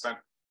constant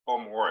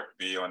homework,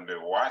 be on the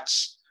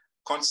watch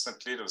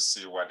constantly to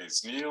see what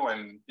is new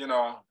and,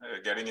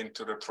 getting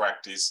into the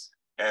practice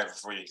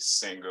every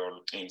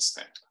single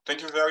instant.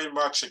 Thank you very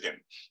much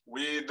again.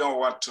 We don't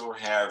want to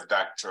have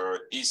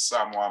Dr.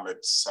 Issa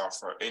Mohammed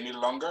suffer any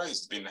longer.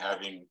 He's been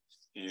having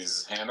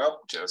his hand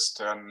up. Just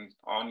turn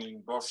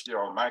on both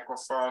your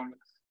microphone.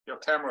 Your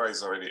camera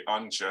is already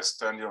on. Just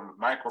turn your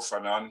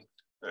microphone on,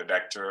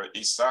 Dr.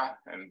 Issa,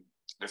 and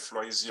the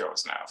floor is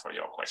yours now for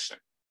your question.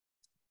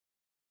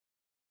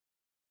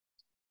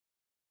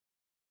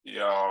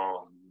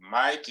 Your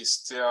mic is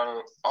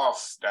still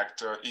off,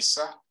 Dr.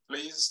 Issa,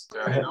 please.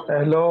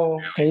 Hello,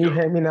 can you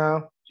hear me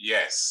now?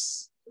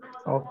 Yes.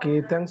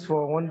 Okay, thanks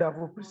for a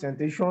wonderful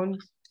presentation.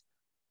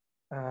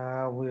 We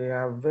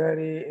are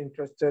very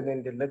interested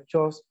in the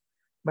lectures.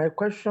 My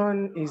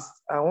question is,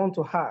 I want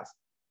to ask,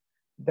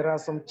 there are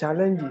some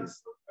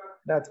challenges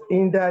that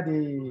hinder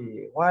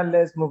the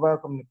wireless mobile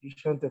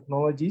communication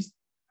technologies.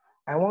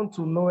 I want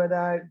to know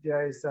whether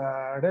there is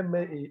a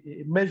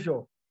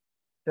measure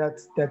that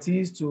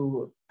is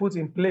to put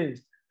in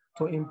place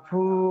to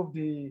improve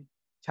the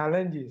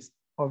challenges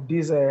of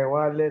this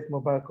wireless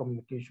mobile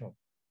communication.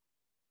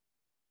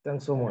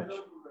 Thanks so much.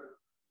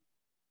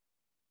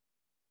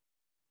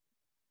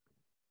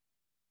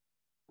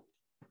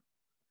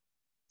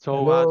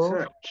 So,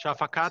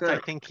 Shafaqat, I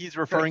think he's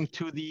referring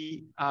to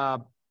the, I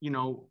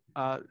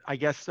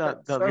guess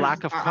the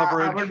lack of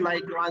coverage. I would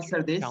like to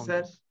answer this,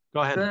 sir.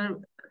 Go ahead. Sir,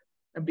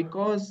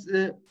 because,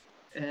 sir,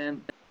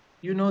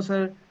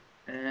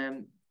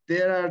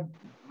 there are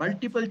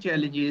multiple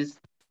challenges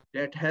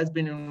that has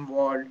been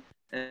involved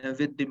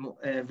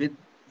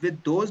with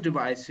those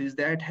devices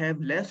that have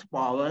less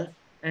power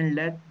and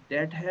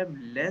that have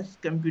less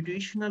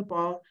computational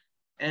power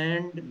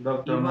and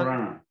Dr.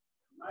 Moran.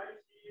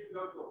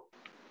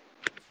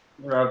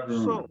 Good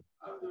afternoon.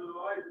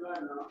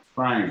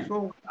 Fine.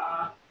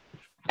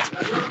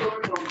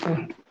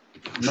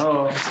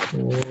 No.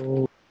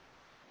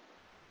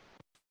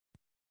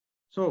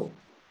 So,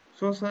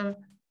 sir,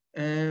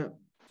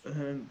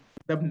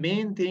 the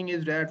main thing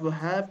is that we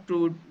have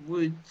to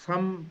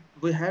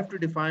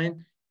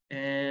define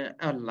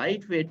a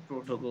lightweight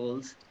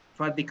protocols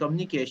for the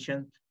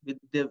communication with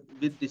the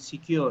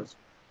secure.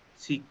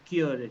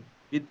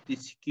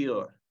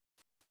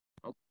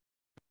 Okay.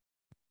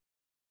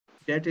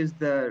 That is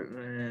the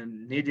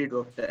needed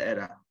of the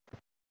era.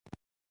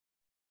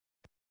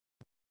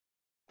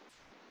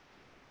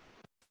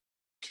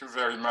 Thank you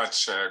very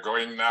much.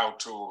 Going now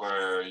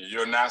to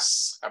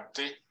Jonas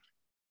Abdi.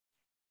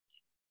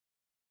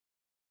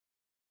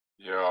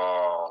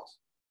 Your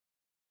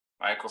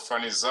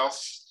microphone is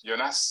off,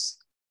 Jonas.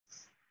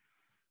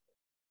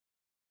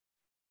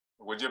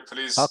 Would you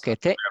please? Okay.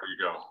 There we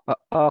go.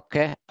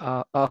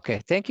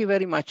 Okay. Thank you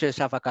very much,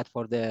 Shafaqat,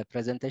 for the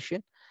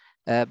presentation.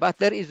 But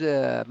there is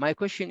my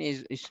question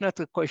is, it's not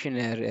a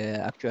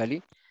questionnaire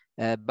actually,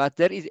 but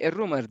there is a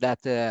rumor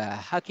that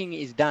hacking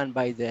is done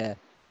by the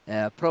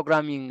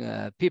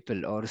programming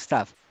people or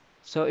staff.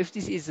 So if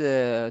this is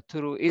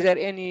true, is there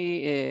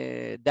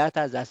any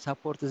data that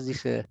supports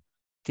this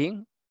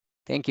thing?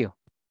 Thank you.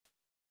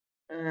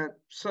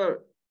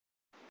 Sir,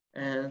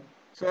 in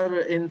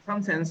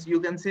some sense, you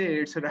can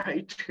say it's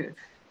right,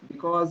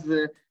 because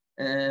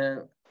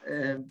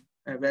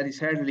very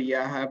sadly,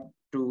 I have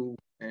to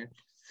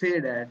say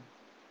that,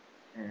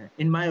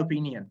 in my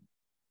opinion,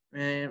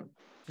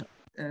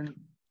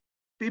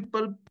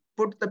 people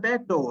put the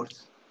back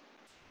doors.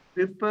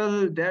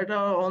 People that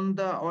are on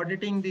the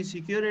auditing the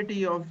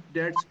security of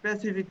that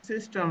specific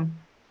system,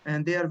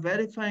 and they are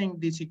verifying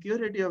the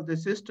security of the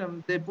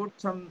system, they put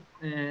some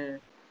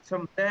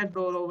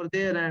backdoor over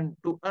there, and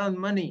to earn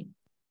money,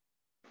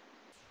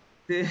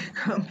 they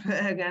come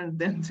back and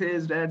then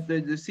says that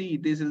see,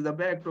 this is the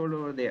backdoor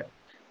over there.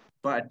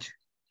 But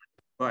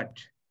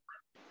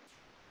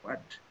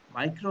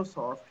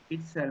Microsoft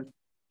itself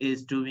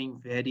is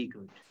doing very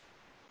good.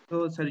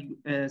 So, Sir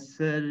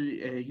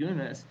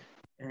Yunus,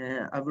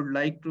 I would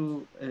like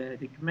to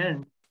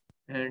recommend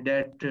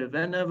that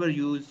whenever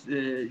you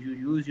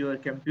use your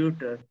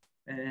computer,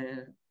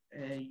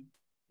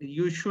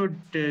 you should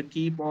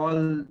keep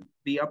all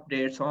the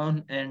updates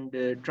on and um,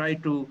 uh,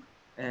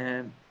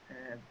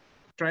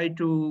 try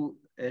to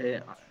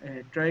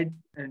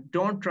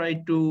don't try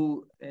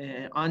to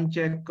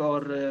uncheck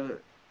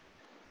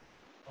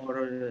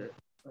or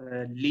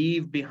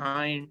leave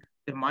behind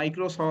the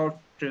Microsoft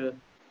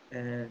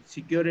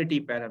security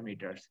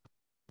parameters.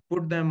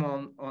 Put them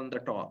on the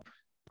top.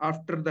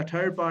 After the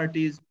third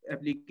parties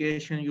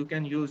application, you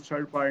can use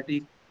third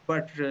parties,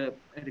 but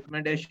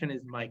recommendation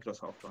is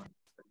Microsoft one.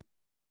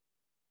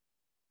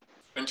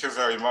 Thank you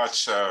very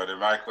much. The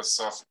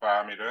Microsoft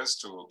parameters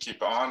to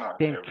keep on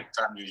every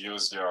time you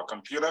use your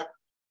computer.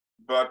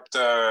 But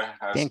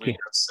as we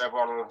have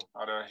several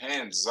other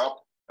hands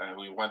up,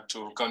 we want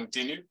to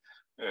continue.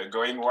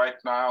 Going right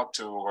now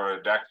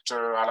to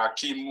Dr.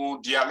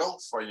 Alakimu Diallo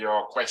for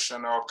your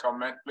question or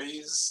comment,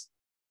 please.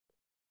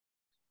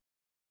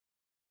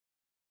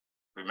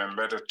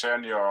 Remember to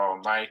turn your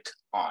mic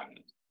on.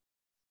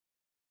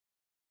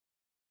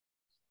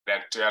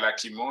 Dr.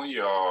 Alakimu,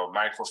 your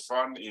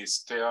microphone is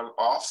still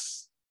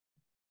off.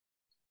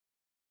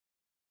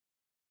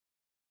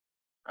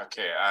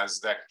 Okay, as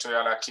Dr.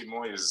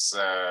 Alakimu is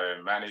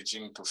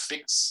managing to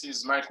fix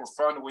his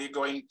microphone, we're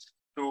going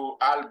to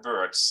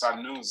Albert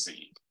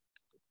Sanusi.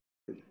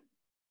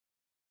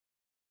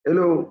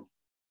 Hello,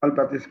 all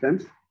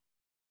participants.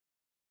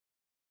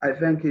 I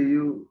think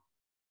you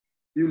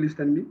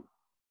listen me.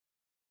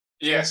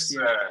 Yes,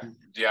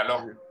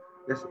 Diallo.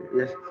 Yes.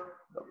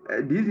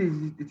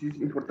 It is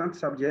important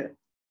subject.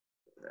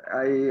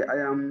 I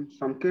am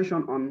some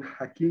question on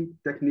hacking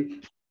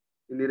technique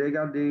in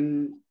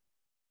regarding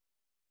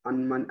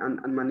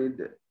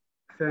unmanned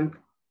thing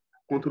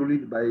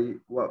controlled by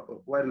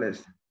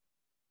wireless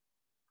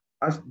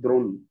as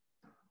drone.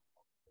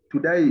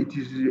 Today it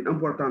is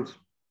important.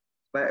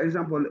 By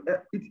example,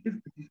 if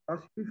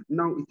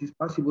now it is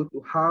possible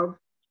to have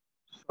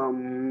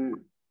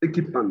some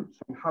equipment,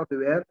 some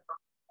hardware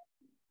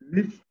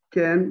which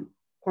can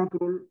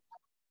control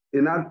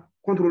a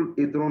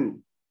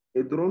drone.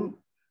 A drone,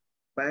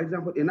 by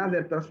example,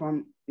 another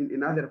person in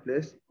another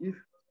place, if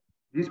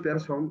this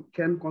person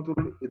can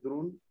control a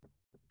drone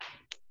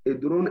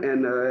and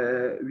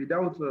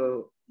without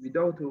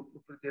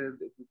proprietary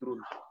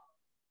drone.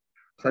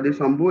 So that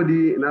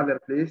somebody in another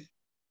place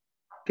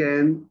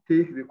can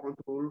take the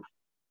control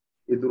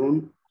a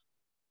drone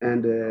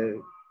and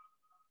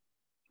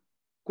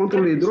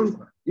control a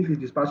drone if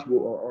it is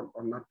possible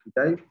or not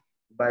today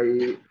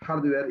by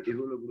hardware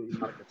available in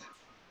market.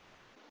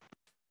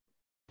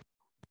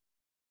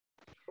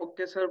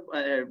 Okay, sir.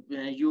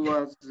 You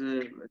was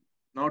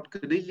not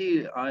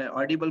really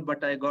audible,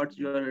 but I got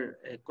your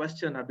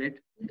question a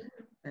bit.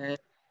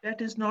 That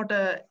is not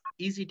a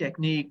easy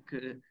technique.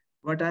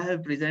 What I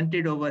have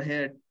presented over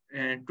here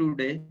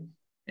today,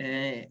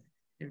 I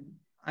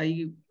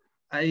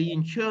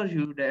ensure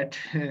you that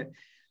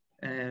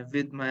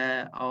with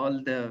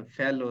all the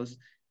fellows,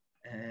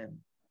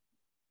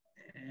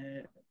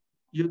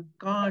 you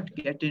can't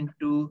get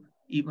into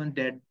even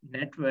that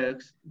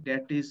networks.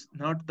 That is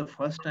not the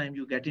first time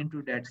you get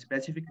into that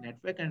specific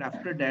network, and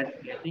after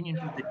that, getting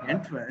into the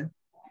network,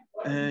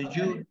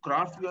 you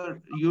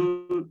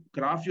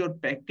craft your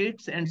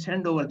packets and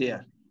send over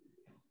there.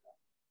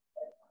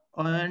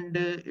 And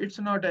it's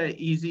not an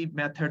easy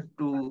method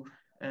to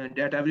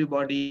that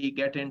everybody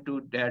get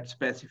into that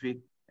specific,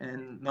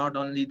 and not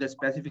only the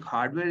specific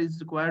hardware is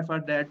required for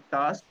that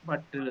task,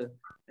 but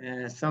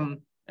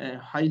some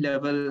high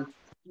level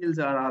skills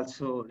are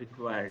also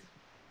required.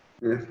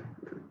 Yes,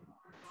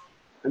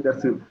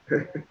 understood.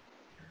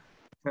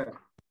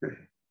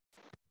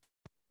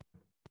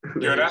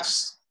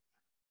 Jonas?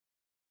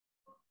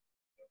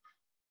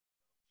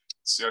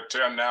 It's your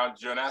turn now,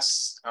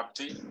 Jonas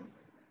Abdi.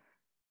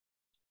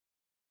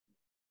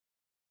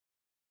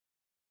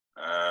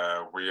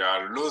 We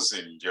are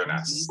losing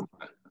Jonas.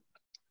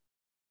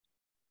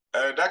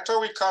 Dr.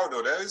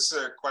 Ricardo, there is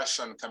a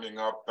question coming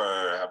up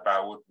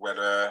about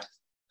whether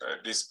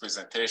this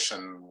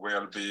presentation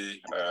will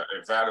be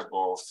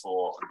available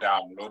for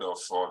download or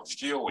for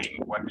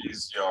viewing. What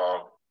is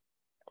your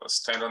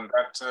stand on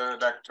that,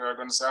 Dr.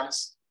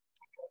 Gonzalez?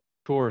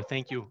 Sure,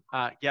 thank you.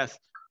 Yes,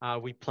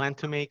 we plan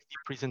to make the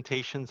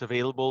presentations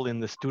available in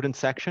the student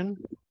section.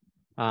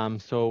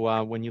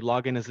 So when you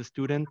log in as a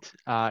student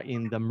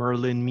in the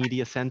Merlin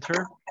Media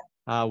Center,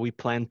 we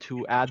plan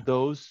to add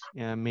those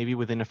maybe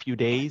within a few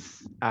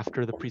days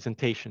after the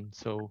presentation.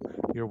 So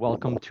you're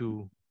welcome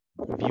to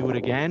view it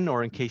again,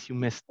 or in case you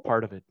missed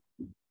part of it.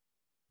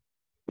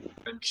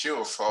 Thank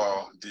you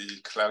for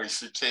the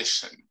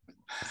clarification.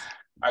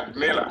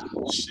 Admela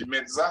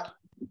Shimedza,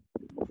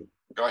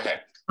 go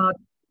ahead.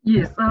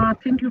 Yes,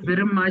 thank you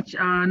very much.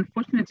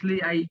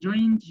 Unfortunately, I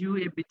joined you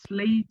a bit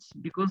late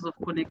because of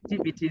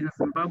connectivity in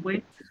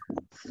Zimbabwe.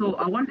 So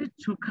I wanted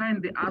to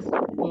kindly ask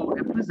for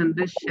a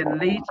presentation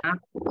later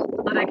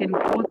so that I can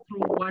go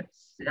through what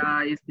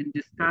is been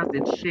discussed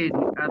and shared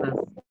with others.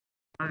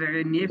 I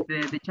can have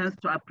the chance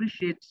to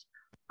appreciate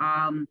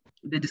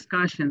the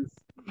discussions.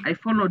 I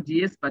followed,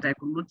 yes, but I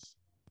could not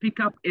pick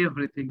up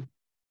everything.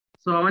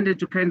 So I wanted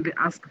to kindly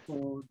ask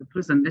for the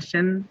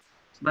presentation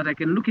so that I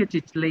can look at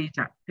it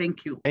later.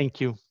 Thank you.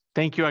 Thank you.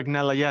 Thank you,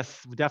 Agnella.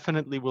 Yes,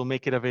 definitely we'll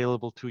make it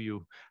available to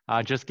you.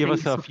 Just give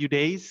us a few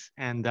days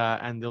and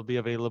they'll be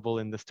available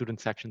in the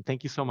student section.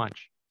 Thank you so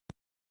much.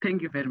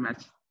 Thank you very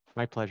much.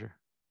 My pleasure.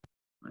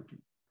 Okay.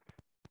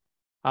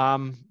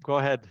 Go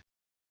ahead.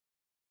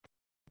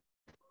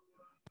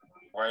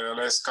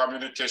 Wireless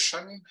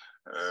communication,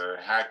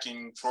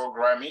 hacking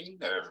programming,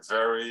 a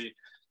very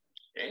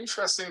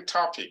interesting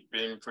topic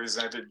being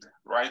presented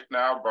right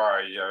now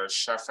by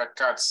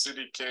Shafaqat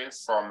Siddiqe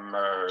from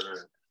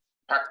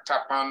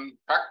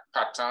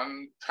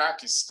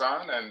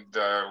Pakistan, and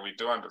we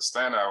do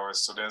understand our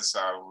students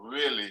are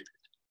really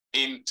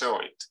into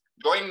it.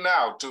 Going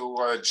now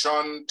to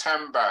John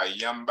Tamba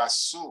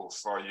Yambasu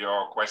for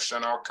your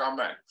question or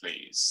comment,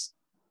 please.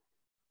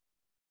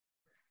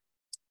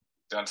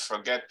 Don't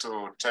forget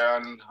to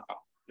turn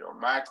your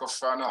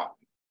microphone on.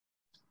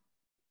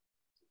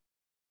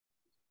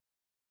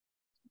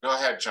 Go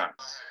ahead, John.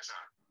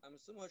 I'm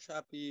so much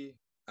happy.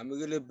 I'm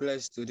really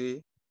blessed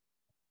today.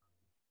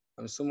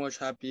 I'm so much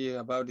happy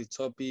about the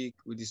topic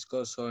we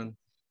discussed on.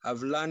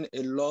 I've learned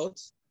a lot.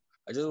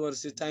 I just want to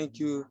say thank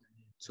you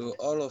to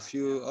all of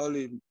you, all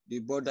the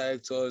board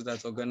directors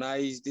that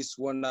organized this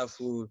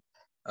wonderful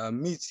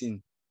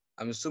meeting.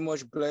 I'm so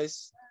much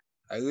blessed.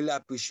 I really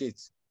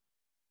appreciate.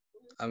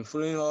 I'm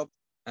following up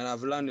and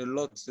I've learned a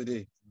lot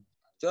today.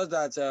 Just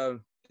that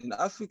in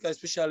Africa,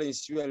 especially in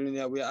Sierra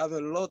Leone, we have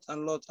a lot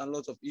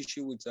of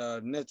issue with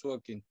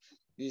networking,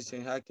 this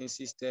hacking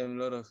system,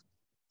 a lot of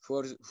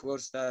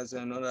fraudsters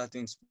and other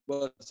things.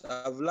 But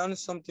I've learned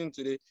something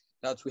today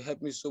that will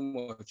help me so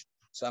much.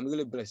 So I'm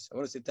really blessed. I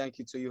want to say thank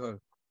you to you all.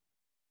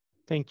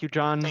 Thank you,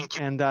 John. Thank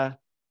you. And I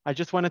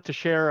just wanted to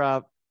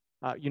share,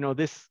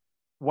 this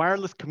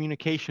wireless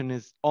communication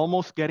is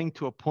almost getting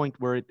to a point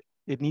where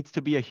it needs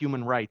to be a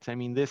human right. I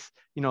mean,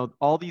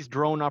 all these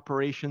drone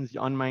operations,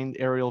 unmanned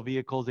aerial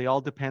vehicles, they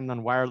all depend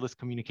on wireless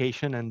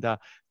communication. And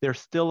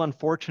there's still,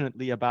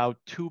 unfortunately, about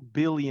 2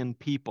 billion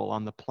people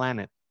on the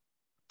planet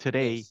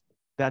today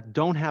that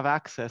don't have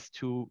access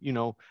to,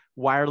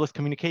 wireless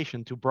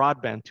communication, to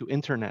broadband, to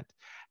internet.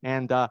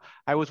 And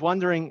I was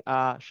wondering,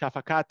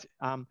 Shafaqat,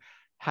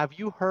 have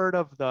you heard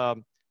of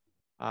the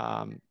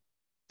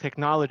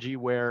technology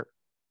where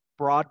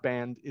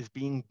broadband is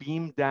being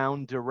beamed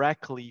down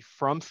directly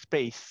from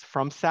space,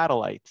 from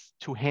satellites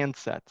to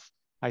handsets?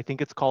 I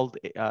think it's called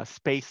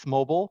Space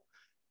Mobile,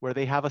 where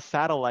they have a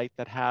satellite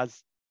that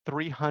has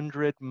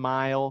 300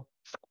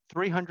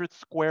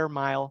 square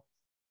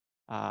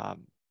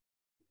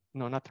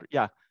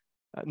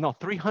mile,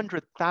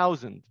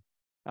 300,000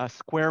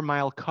 square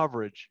mile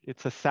coverage.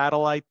 It's a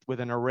satellite with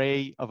an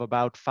array of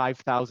about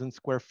 5,000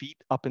 square feet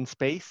up in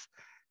space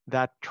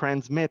that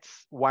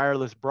transmits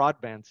wireless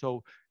broadband.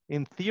 So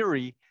in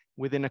theory,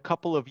 within a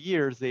couple of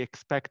years, they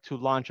expect to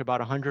launch about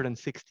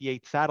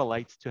 168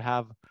 satellites to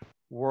have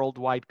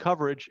worldwide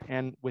coverage,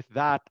 and with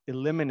that,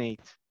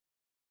 eliminate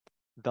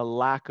the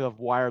lack of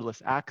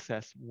wireless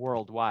access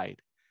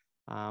worldwide.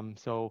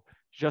 So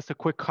just a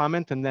quick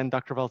comment, and then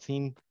Dr.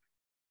 Valsin,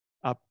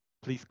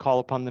 please call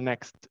upon the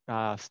next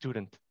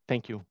student.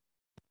 Thank you.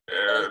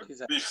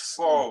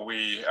 Before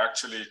we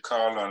actually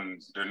call on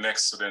the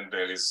next student,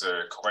 there is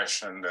a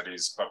question that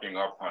is popping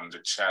up on the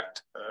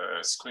chat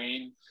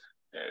screen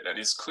that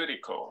is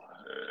critical.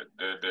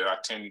 The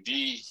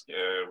attendee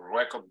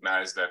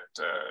recognized that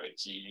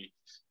he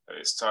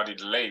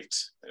started late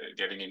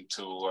getting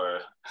into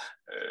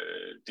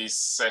this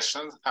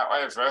session.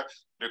 However,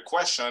 the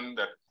question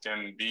that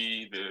can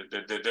be,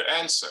 the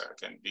answer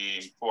can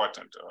be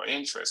important or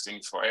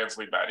interesting for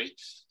everybody.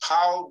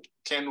 How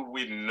can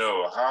we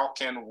know, how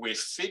can we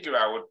figure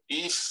out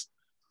if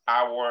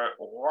our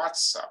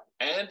WhatsApp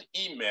and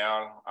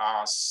email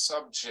are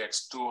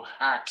subjects to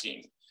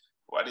hacking?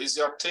 What is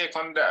your take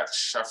on that,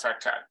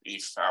 Shafaqat?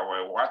 If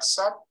our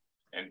WhatsApp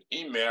and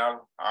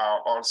email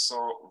are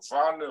also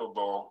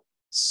vulnerable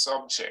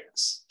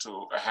subjects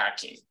to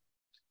hacking?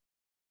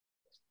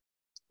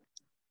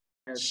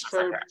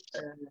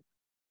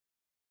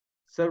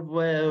 Sir,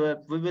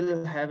 we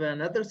will have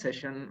another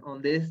session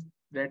on this.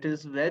 That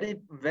is very,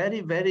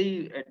 very,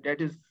 very, that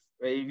is,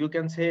 you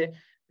can say,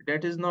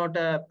 that is not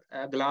a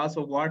glass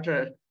of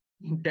water.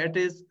 That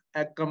is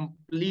a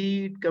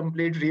complete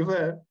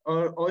river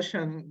or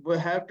ocean we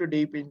have to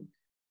deep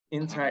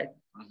inside.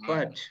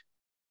 But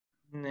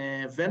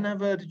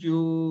whenever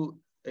you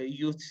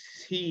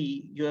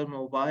see your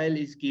mobile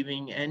is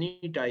giving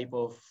any type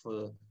of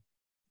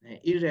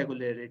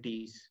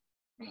irregularities,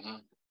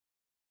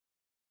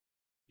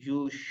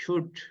 you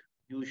should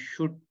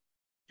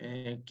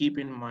keep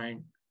in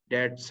mind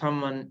that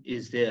someone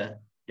is there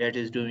that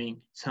is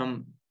doing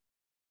some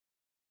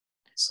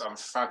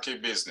funky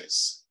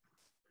business.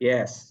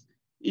 Yes,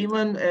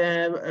 even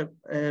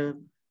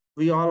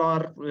we all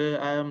are.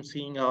 I am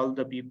seeing all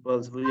the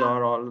peoples. We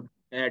are all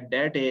at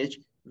that age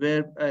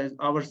where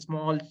our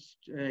small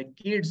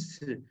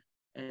kids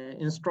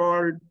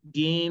installed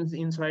games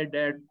inside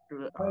that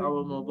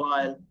our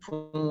mobile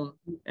phone,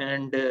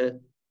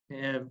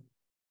 uh,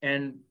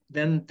 and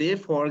then they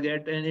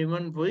forget, and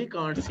even we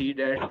can't see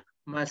that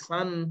my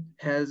son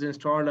has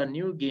installed a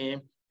new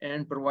game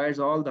and provides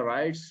all the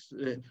rights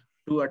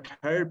to a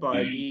third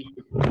party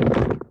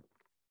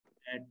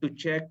to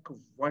check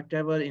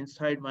whatever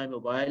inside my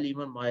mobile,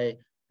 even my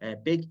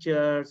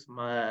pictures,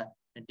 my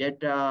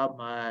data,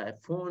 my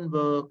phone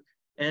book,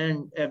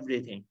 and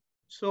everything.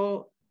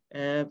 So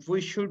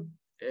we should,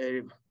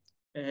 I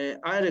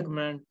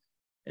recommend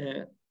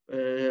uh,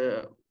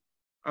 uh,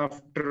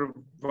 after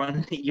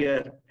 1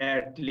 year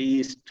at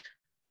least,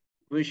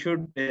 we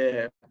should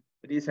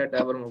reset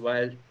our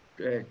mobile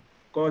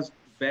because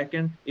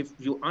backend, if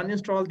you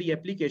uninstall the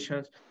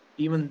applications,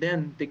 even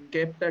then they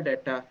kept the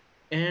data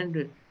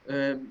and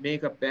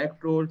make a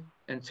backdoor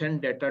and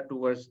send data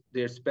towards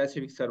their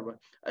specific server.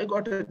 I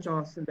got a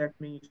chance, let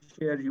me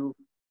share you.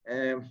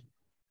 Um,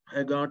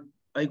 I got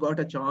I got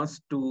a chance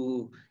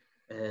to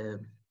uh,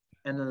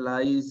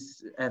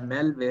 analyze a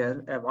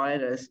malware, a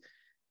virus,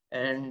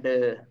 and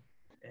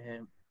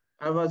um,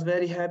 I was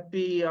very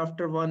happy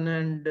after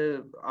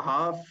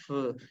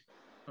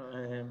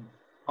 1.5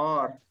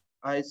 hour.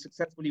 I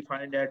successfully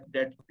find that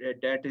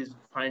is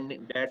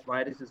finding that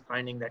virus is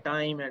finding the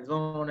time and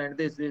zone and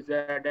this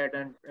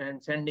that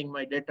and sending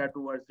my data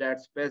towards that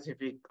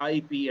specific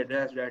IP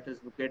address that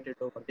is located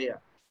over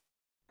there.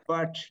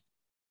 But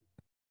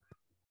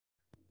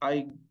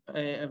I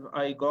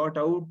got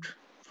out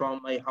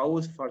from my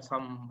house for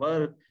some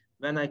work.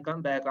 When I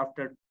come back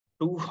after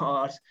 2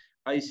 hours,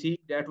 I see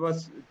that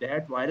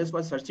virus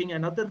was searching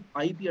another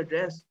IP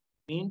address.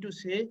 Mean to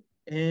say,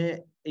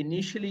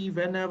 initially,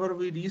 whenever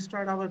we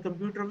restart our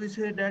computer, we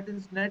say that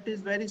is net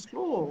is very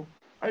slow.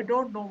 I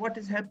don't know what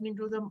is happening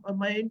to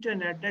my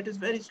internet. That is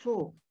very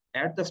slow.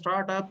 At the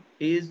startup,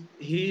 that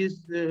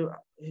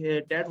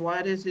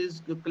virus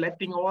is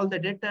collecting all the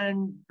data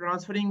and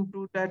transferring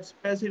to that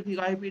specific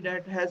IP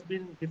that has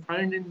been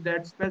defined in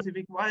that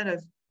specific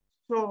virus.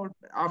 So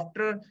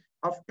after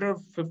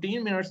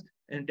 15 minutes,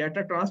 and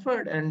data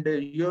transferred, and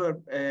your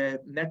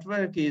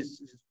network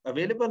is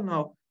available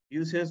now.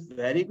 You says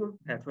very good.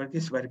 Network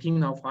is working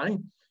now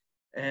fine.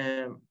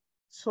 Um,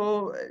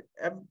 so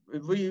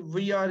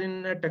we are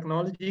in a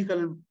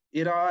technological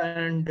era,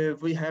 and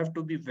we have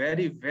to be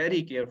very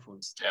careful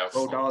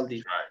about all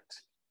these.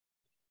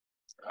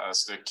 Right.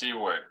 That's the key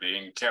word,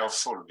 being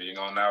careful, being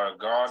on our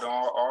guard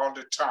all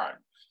the time.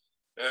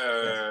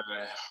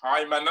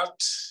 Unmanned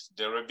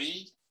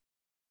Derabi,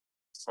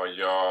 for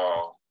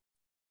your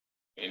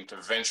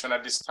intervention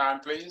at this time,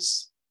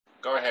 please.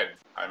 Go ahead,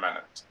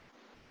 Unmanned.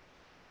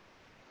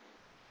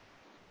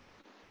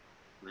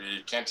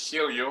 We can't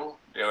hear you,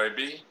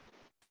 Derabi.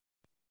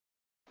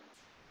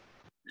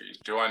 We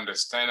do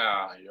understand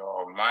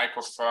your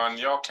microphone,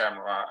 your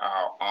camera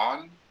are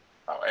on.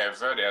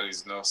 However, there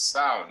is no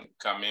sound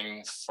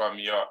coming from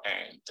your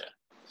end.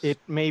 It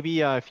may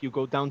be if you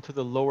go down to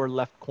the lower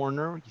left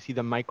corner, you see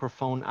the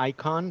microphone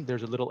icon.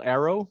 There's a little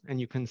arrow,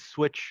 and you can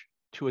switch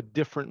to a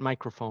different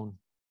microphone.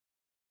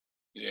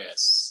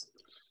 Yes.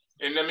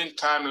 In the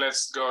meantime,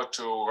 let's go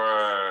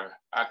to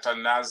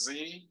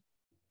Atanazi.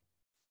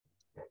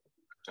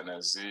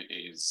 Atanazi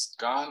is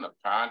gone,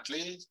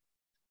 apparently.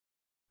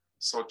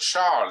 So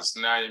Charles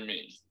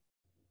Naimi.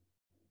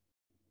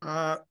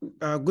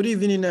 Good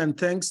evening, and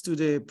thanks to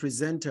the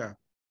presenter.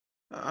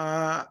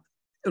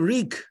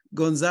 Rick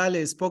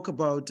Gonzalez spoke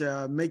about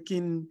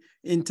making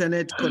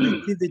internet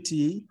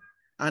connectivity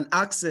and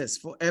access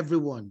for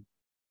everyone.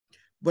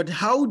 But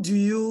how do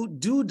you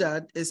do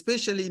that,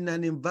 especially in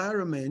an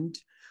environment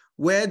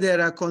where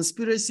there are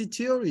conspiracy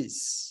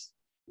theories?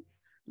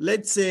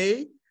 Let's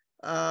say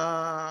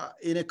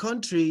in a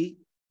country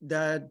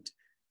that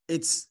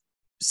it's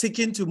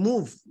seeking to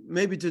move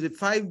maybe to the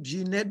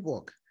 5G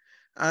network,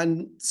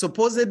 and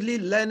supposedly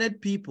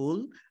learned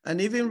people and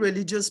even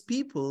religious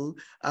people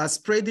are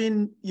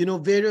spreading,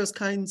 various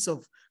kinds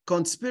of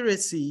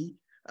conspiracy.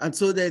 And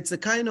so there's a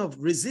kind of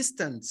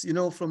resistance,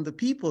 from the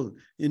people,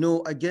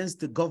 against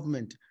the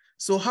government.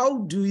 So how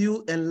do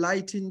you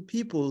enlighten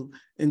people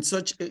in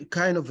such a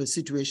kind of a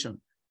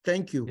situation?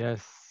 Thank you.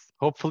 Yes,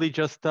 hopefully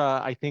just,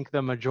 I think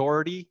the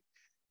majority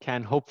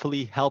can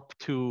hopefully help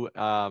to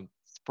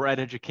spread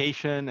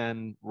education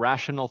and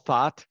rational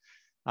thought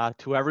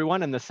to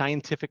everyone, and the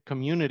scientific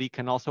community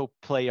can also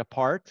play a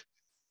part.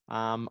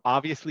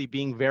 Obviously,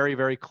 being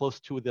very close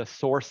to the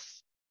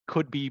source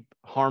could be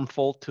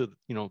harmful to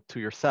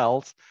your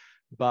cells,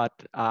 but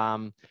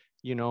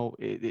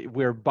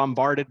we're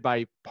bombarded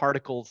by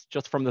particles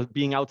just from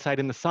being outside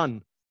in the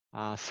sun.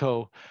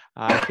 So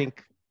I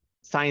think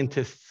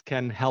scientists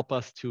can help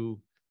us to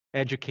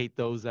educate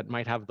those that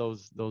might have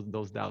those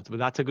doubts. But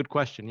that's a good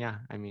question. Yeah,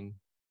 I mean,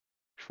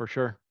 for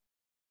sure.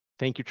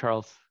 Thank you,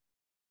 Charles.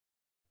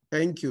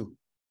 Thank you.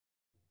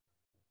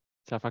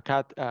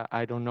 Shafaqat,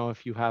 I don't know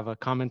if you have a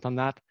comment on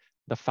that,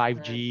 the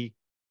 5G.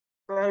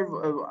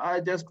 I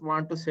just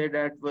want to say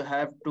that we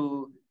have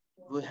to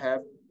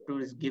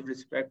give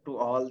respect to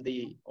all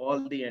the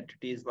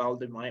entities, while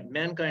the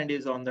mankind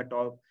is on the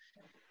top.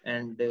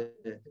 and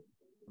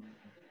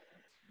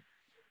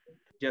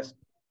just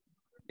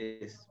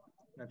this,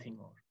 nothing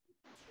more.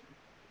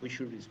 We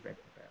should respect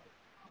that.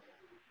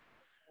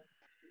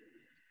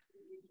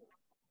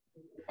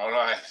 All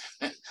right.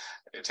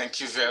 Thank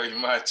you very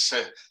much.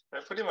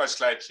 Pretty much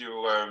like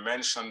you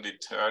mentioned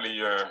it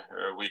earlier,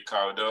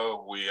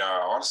 Ricardo, we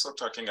are also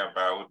talking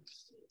about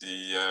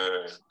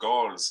the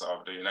goals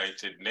of the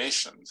United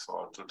Nations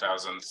for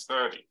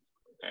 2030.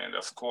 And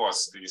of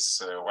course,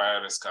 this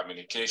wireless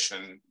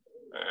communication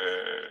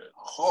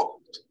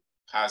hope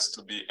has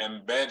to be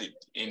embedded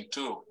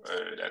into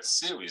that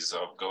series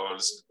of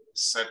goals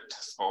set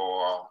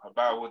for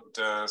about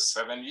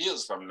 7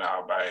 years from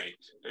now by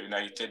the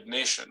United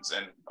Nations.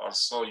 And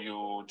also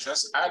you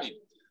just added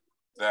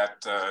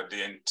that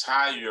the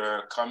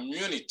entire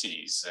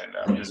communities, and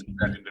I'm using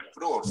that in the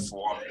plural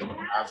form,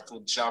 have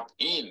to jump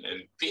in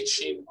and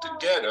pitch in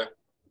together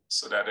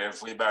so that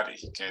everybody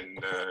can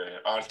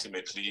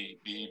ultimately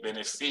be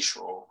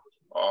beneficial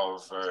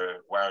of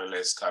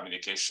wireless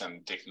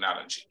communication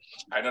technology.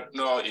 I don't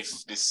know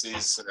if this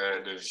is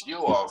the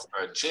view of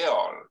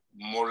Gerald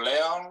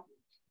Moller,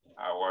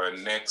 our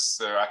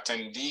next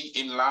attendee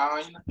in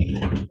line.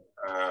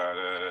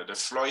 The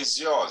floor is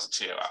yours,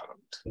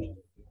 Gerald.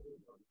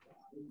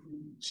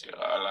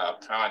 Gerald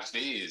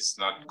apparently is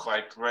not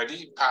quite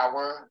ready.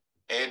 Power,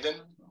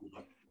 Eden.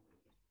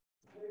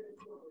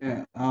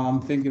 Yeah,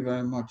 thank you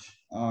very much.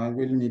 I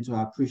really need to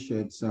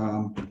appreciate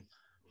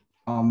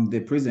the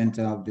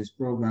presenter of this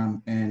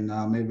program and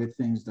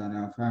everything that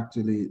I've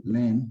actually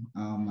learned.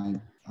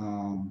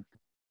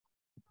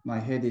 My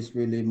head is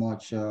really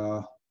much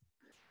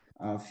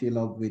filled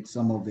up with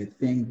some of the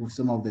things,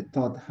 some of the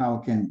thought. How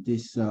can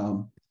this?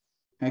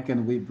 How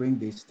can we bring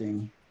this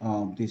thing,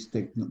 this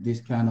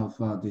kind of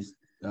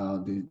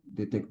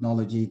the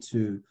technology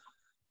to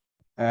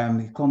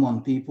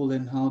common people,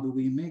 and how do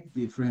we make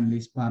the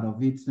friendliest part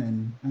of it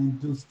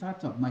and do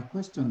startup? My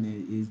question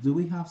is, do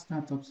we have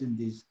startups in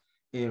this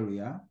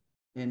area?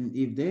 And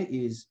if there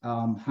is,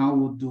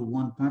 how do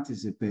one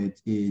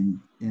participate in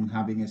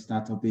having a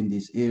startup in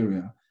this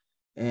area?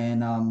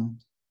 And I'm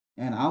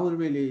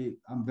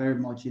very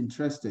much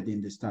interested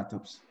in the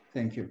startups.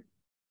 Thank you.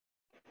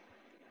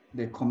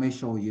 The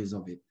commercial use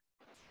of it.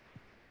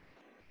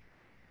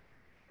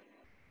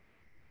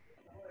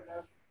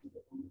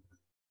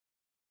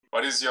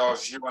 What is your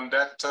view on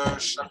that,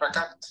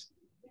 Shafaqat?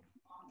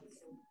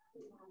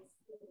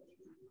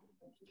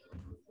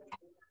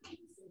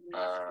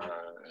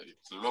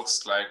 It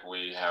looks like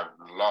we have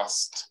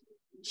lost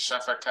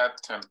Shafaqat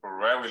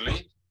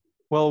temporarily.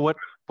 Well, what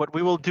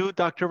we will do,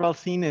 Dr.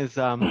 Valsin, is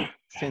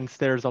since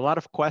there's a lot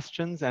of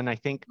questions, and I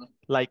think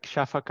like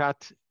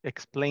Shafaqat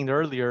explained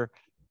earlier,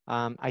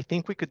 I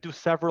think we could do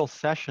several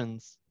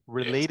sessions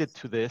related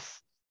to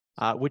this,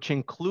 which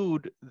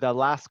include the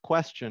last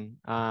question.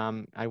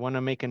 I want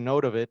to make a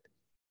note of it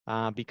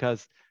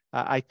because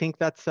I think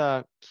that's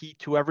key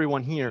to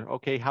everyone here.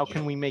 Okay, how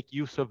can we make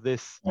use of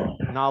this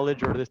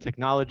knowledge or this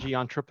technology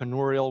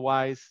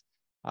entrepreneurial-wise,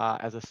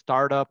 as a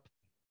startup,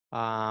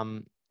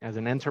 as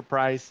an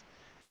enterprise?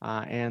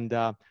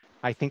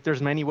 I think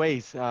there's many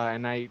ways,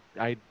 and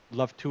I'd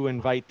love to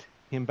invite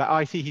him back. Oh,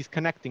 I see he's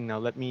connecting now.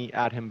 Let me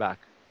add him back.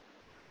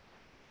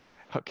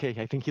 Okay,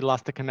 I think he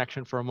lost the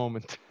connection for a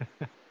moment.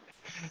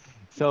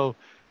 So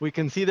we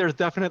can see there's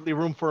definitely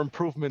room for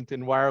improvement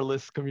in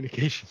wireless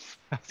communications,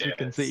 as we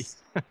can see.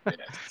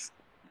 Yes.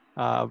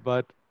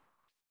 But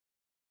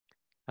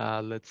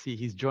let's see,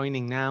 he's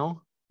joining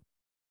now.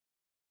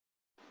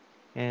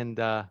 And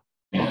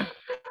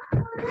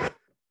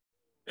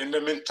in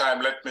the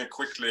meantime, let me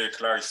quickly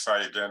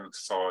clarify again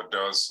for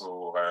those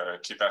who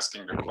keep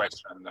asking the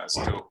question as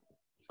to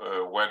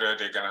whether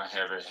they're going to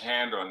have a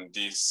hand on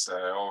this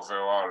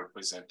overall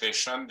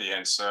presentation. The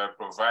answer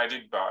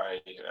provided by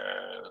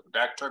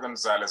Dr.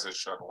 Gonzalez a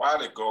short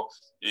while ago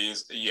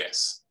is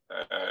yes.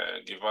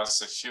 Give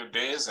us a few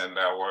days and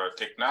our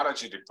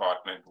technology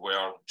department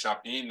will jump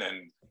in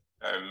and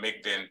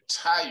make the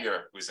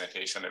entire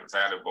presentation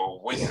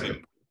available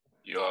within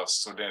your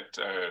student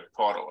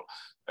portal.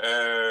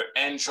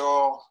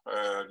 Angel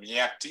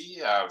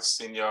Miati, I've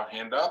seen your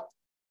hand up.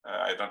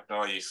 I don't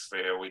know if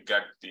we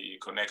got the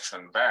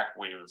connection back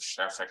with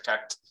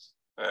Shafaqat,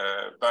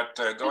 but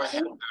go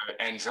ahead,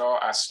 Angel,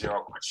 ask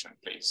your question,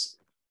 please.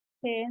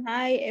 Okay,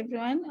 hi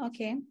everyone.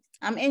 Okay,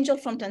 I'm Angel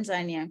from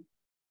Tanzania.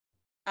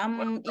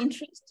 I'm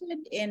interested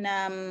in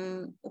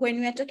when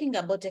we are talking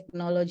about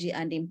technology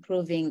and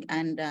improving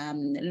and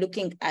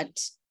looking at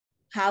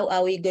how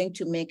are we going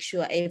to make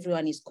sure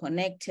everyone is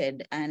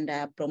connected and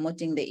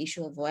promoting the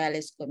issue of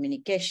wireless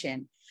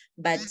communication.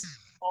 But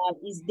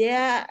is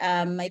there,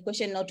 my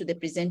question now to the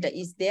presenter,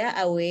 is there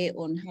a way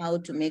on how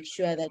to make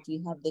sure that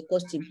we have the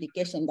cost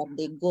implication that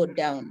they go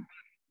down?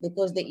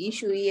 Because the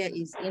issue here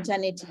is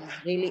internet is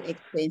really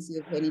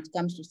expensive when it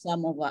comes to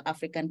some of our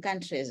African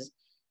countries.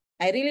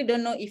 I really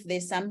don't know if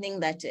there's something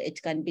that it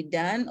can be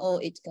done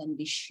or it can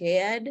be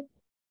shared.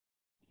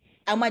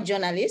 I'm a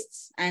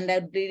journalist and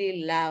I'd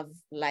really love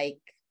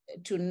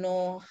to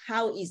know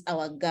how is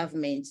our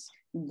government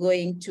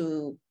going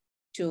to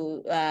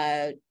to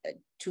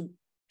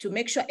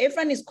make sure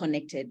everyone is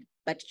connected,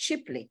 but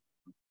cheaply?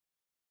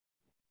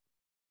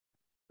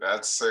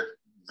 That's a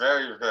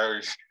very,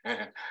 very,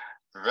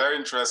 very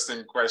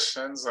interesting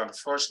questions.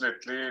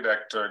 Unfortunately,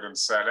 Dr.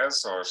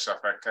 Gonzalez or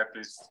Shafaqat,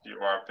 if you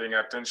are paying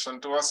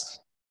attention to us,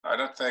 I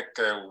don't think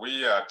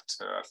we at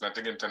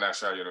Atlantic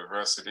International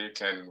University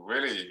can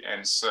really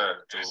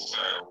answer to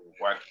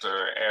what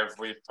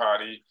every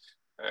party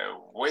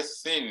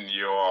within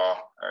your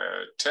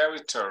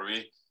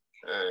territory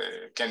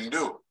can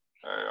do.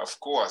 Of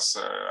course,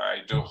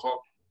 I do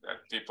hope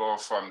that people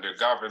from the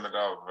government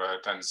of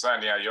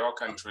Tanzania, your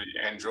country,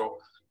 Andrew,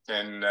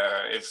 can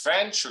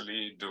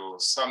eventually do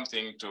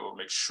something to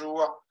make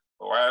sure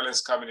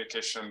wireless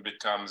communication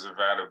becomes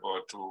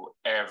available to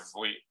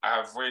every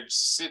average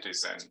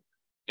citizen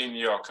in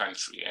your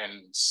country.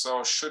 And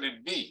so should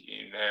it be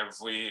in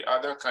every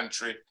other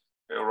country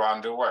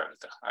around the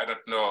world. I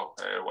don't know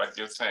what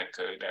you think,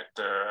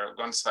 Dr.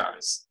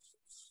 Gonzalez.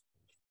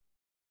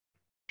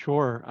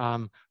 Sure.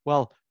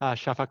 Well,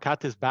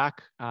 Shafaqat is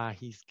back.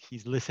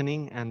 He's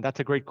listening, and that's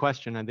a great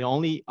question. And the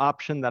only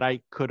option that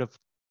I could have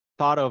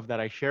thought of that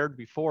I shared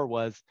before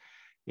was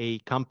a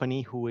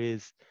company who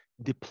is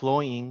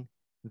deploying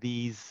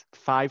these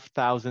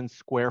 5,000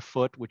 square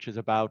foot, which is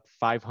about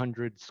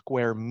 500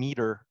 square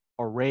meter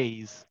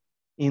arrays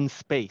in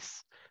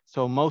space.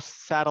 So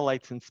most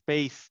satellites in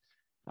space,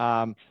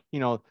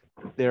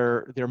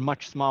 they're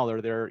much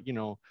smaller. They're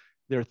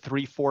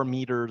 3-4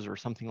 meters or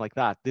something like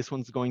that. This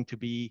one's going to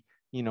be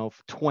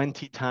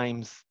 20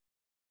 times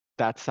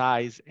that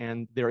size,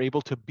 and they're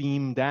able to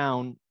beam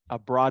down a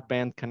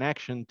broadband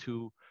connection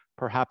to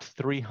perhaps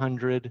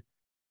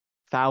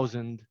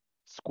 300,000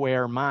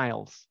 square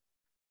miles.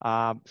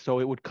 So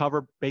it would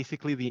cover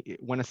basically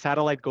when a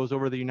satellite goes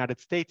over the United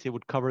States, it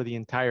would cover the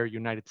entire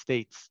United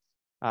States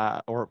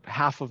or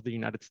half of the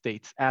United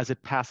States as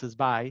it passes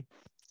by.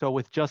 So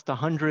with just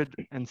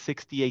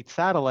 168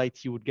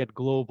 satellites, you would get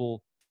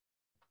global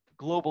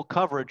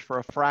coverage for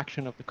a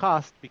fraction of the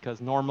cost,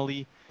 because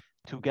normally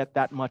to get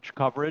that much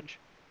coverage,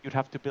 you'd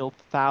have to build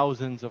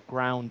thousands of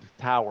ground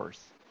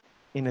towers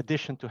in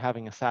addition to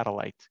having a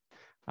satellite.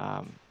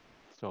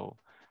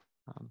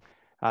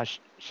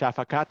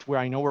 Shafaqat, where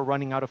I know we're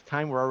running out of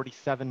time, we're already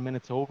 7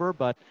 minutes over,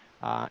 but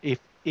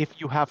if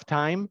you have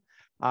time,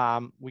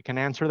 we can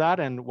answer that.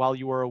 And while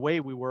you were away,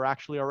 we were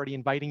actually already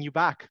inviting you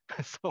back.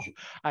 So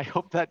I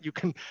hope that you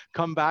can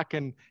come back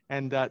and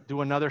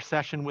do another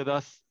session with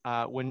us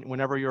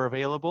whenever you're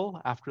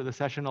available. After the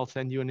session, I'll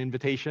send you an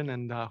invitation,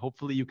 and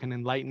hopefully you can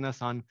enlighten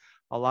us on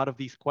a lot of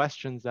these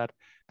questions that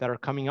are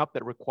coming up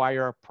that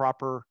require a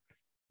proper,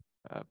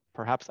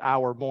 perhaps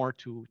hour more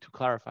to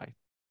clarify.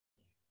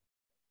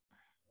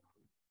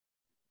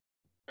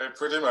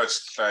 Pretty much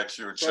like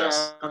you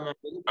just,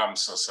 I'm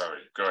so sorry.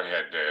 Go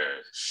ahead,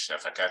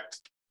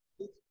 Shafaqat.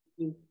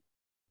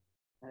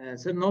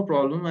 Sir, no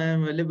problem. I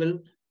am available.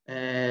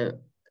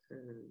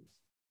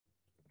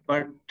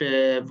 But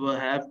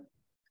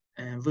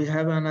we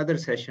have another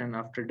session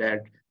after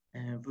that.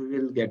 We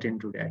will get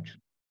into that.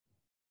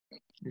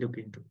 Look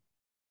into.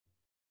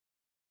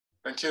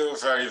 Thank you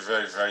very,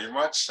 very, very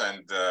much.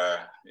 And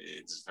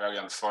it's very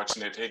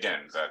unfortunate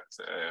again that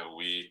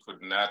we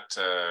could not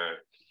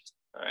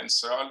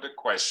answer all the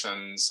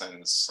questions,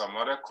 and some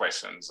other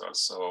questions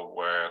also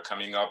were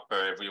coming up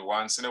every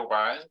once in a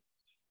while.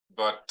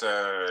 But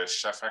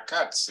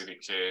Shafaqat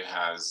Siddiqe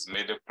has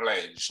made a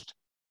pledge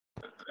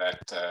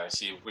that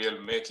he will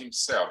make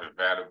himself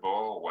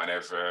available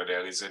whenever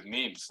there is a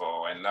need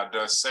for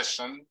another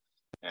session.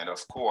 And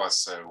of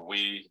course,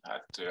 we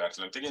at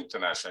Atlantic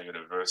International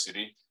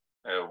University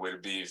will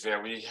be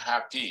very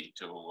happy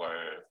to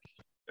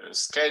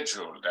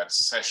schedule that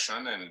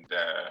session. And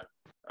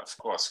of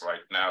course,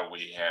 right now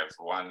we have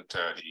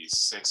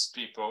 136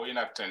 people in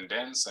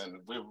attendance,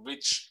 and we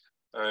reached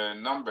a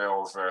number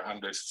over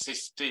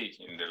 150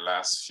 in the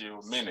last few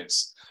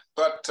minutes.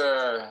 But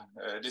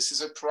this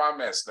is a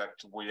promise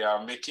that we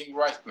are making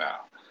right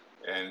now.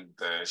 And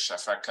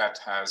Shafaqat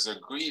has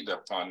agreed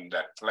upon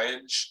that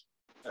pledge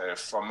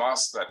from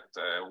us that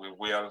we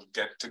will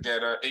get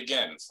together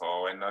again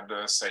for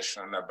another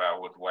session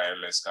about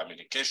wireless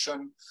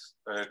communication,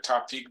 a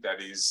topic that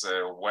is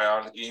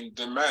well in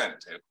demand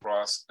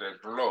across the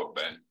globe.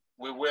 And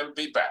we will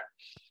be back.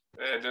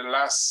 The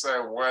last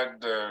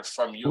word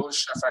from you,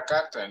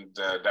 Shafaqat, and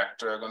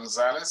Dr.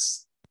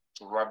 Gonzalez,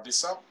 to wrap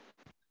this up.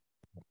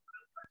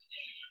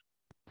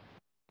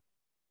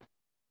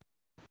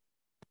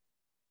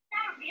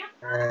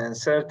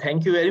 Sir,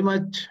 thank you very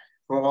much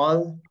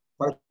for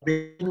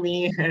being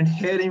me and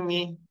hearing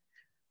me.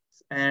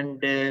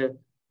 And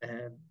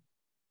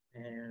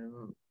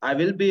I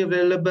will be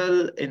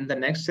available in the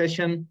next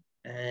session.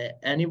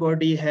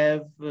 Anybody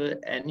have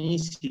any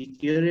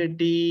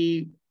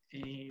security,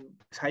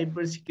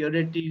 cyber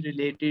security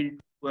related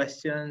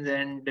questions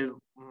and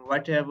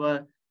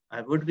whatever,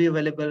 I would be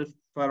available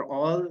for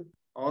all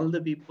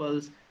the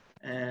peoples.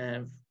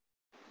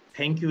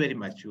 Thank you very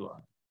much, you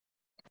all.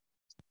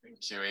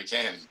 Thank you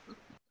again.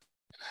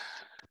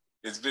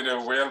 It's been a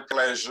real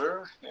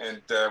pleasure,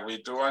 and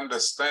we do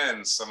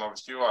understand some of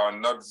you are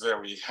not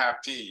very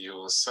happy.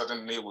 You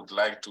certainly would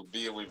like to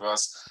be with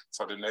us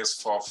for the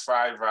next 4 or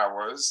 5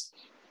 hours.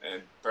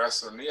 And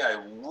personally, I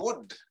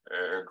would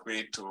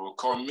agree to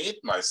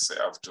commit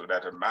myself to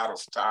that amount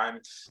of time,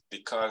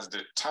 because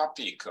the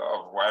topic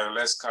of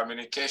wireless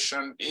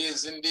communication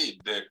is indeed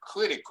the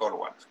critical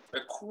one, a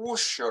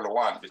crucial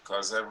one,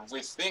 because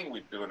everything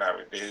we do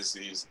nowadays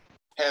is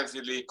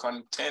heavily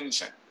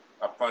contingent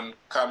upon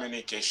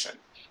communication.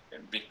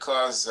 And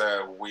because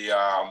we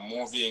are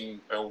moving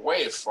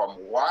away from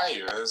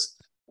wires,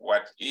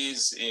 what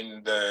is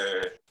in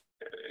the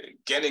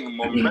getting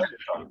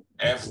momentum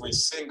every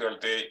single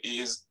day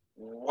is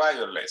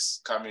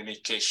wireless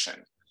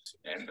communication.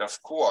 And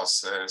of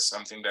course,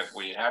 something that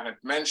we haven't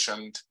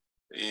mentioned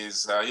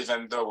is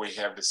even though we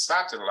have the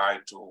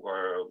satellite to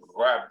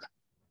grab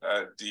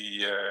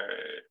the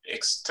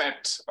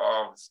extent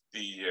of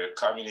the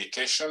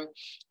communication,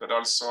 but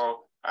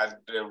also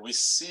at the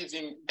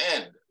receiving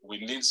end, we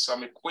need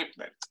some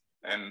equipment.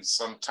 And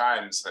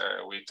sometimes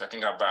we're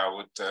talking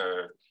about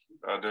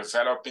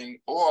developing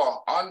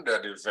or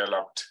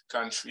underdeveloped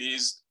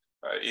countries.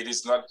 It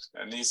is not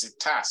an easy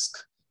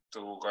task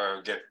to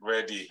get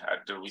ready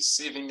at the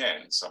receiving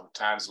end.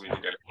 Sometimes we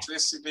need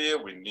electricity,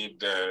 we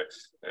need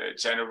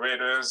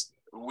generators,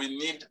 we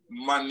need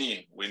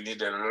money, we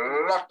need a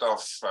lot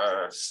of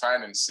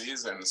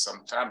finances, and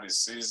sometimes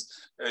this is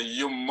a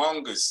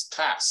humongous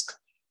task.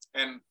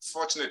 And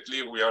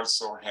fortunately, we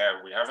also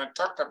have, we haven't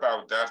talked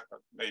about that,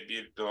 but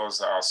maybe those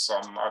are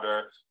some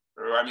other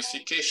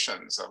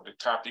ramifications of the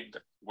topic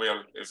that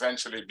will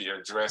eventually be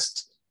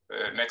addressed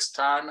next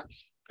time.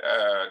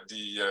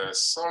 The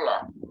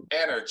solar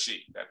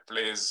energy that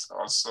plays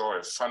also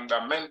a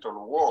fundamental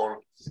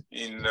role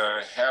in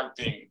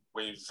helping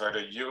with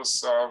the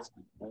use of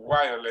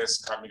wireless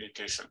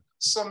communication.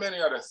 So many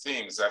other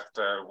things that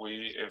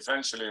we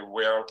eventually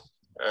will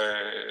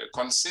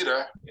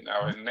consider in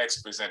our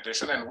next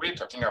presentation. And we're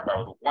talking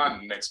about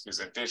one next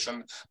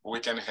presentation. We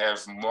can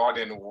have more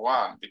than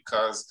one,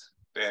 because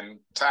the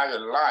entire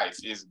life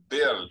is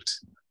built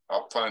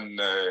upon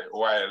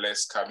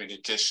wireless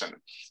communication.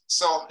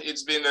 So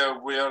it's been a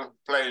real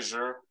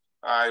pleasure.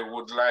 I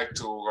would like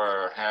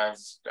to have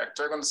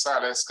Dr.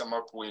 Gonzalez come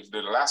up with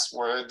the last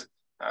word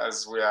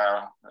as we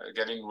are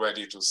getting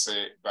ready to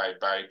say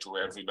bye-bye to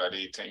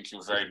everybody. Thank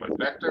you very much.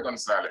 Dr.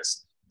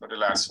 Gonzalez for the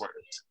last word.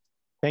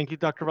 Thank you,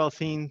 Dr.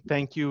 Valsin.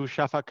 Thank you,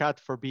 Shafaqat,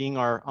 for being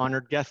our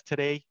honored guest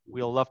today.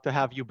 We'll love to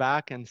have you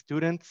back, and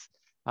students.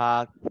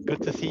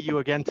 Good to see you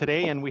again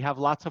today, and we have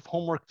lots of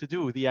homework to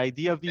do. The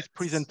idea of these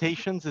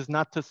presentations is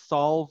not to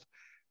solve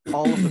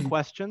all of the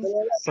questions,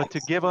 but to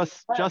give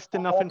us just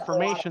enough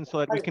information so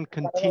that we can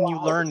continue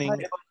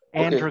learning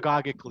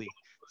andragogically.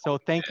 So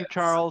thank you,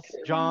 Charles,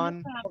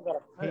 John,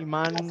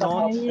 Heyman,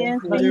 Alex,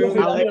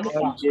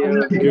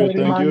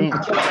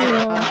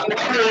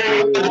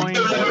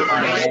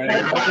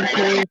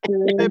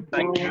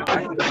 Thank you.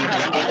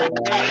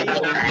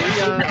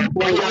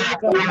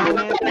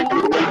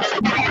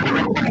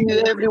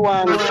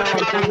 Everyone.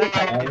 Until next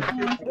time.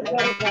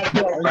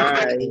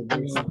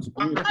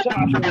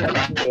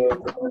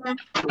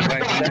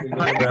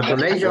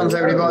 Congratulations,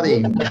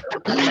 everybody.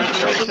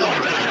 Congratulations.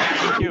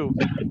 Thank you.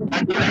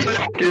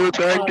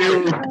 Thank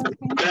you.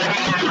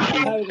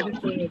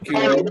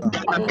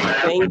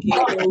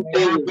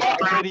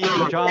 Everybody,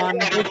 John,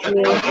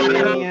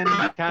 Damian,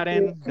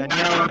 Karen,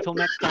 Danielle, until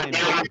next time.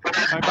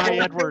 Bye-bye,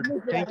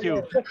 Edward. Thank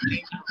you.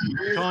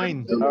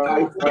 Join.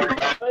 Bye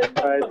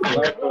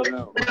for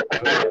now.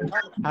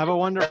 Have a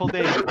wonderful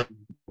day.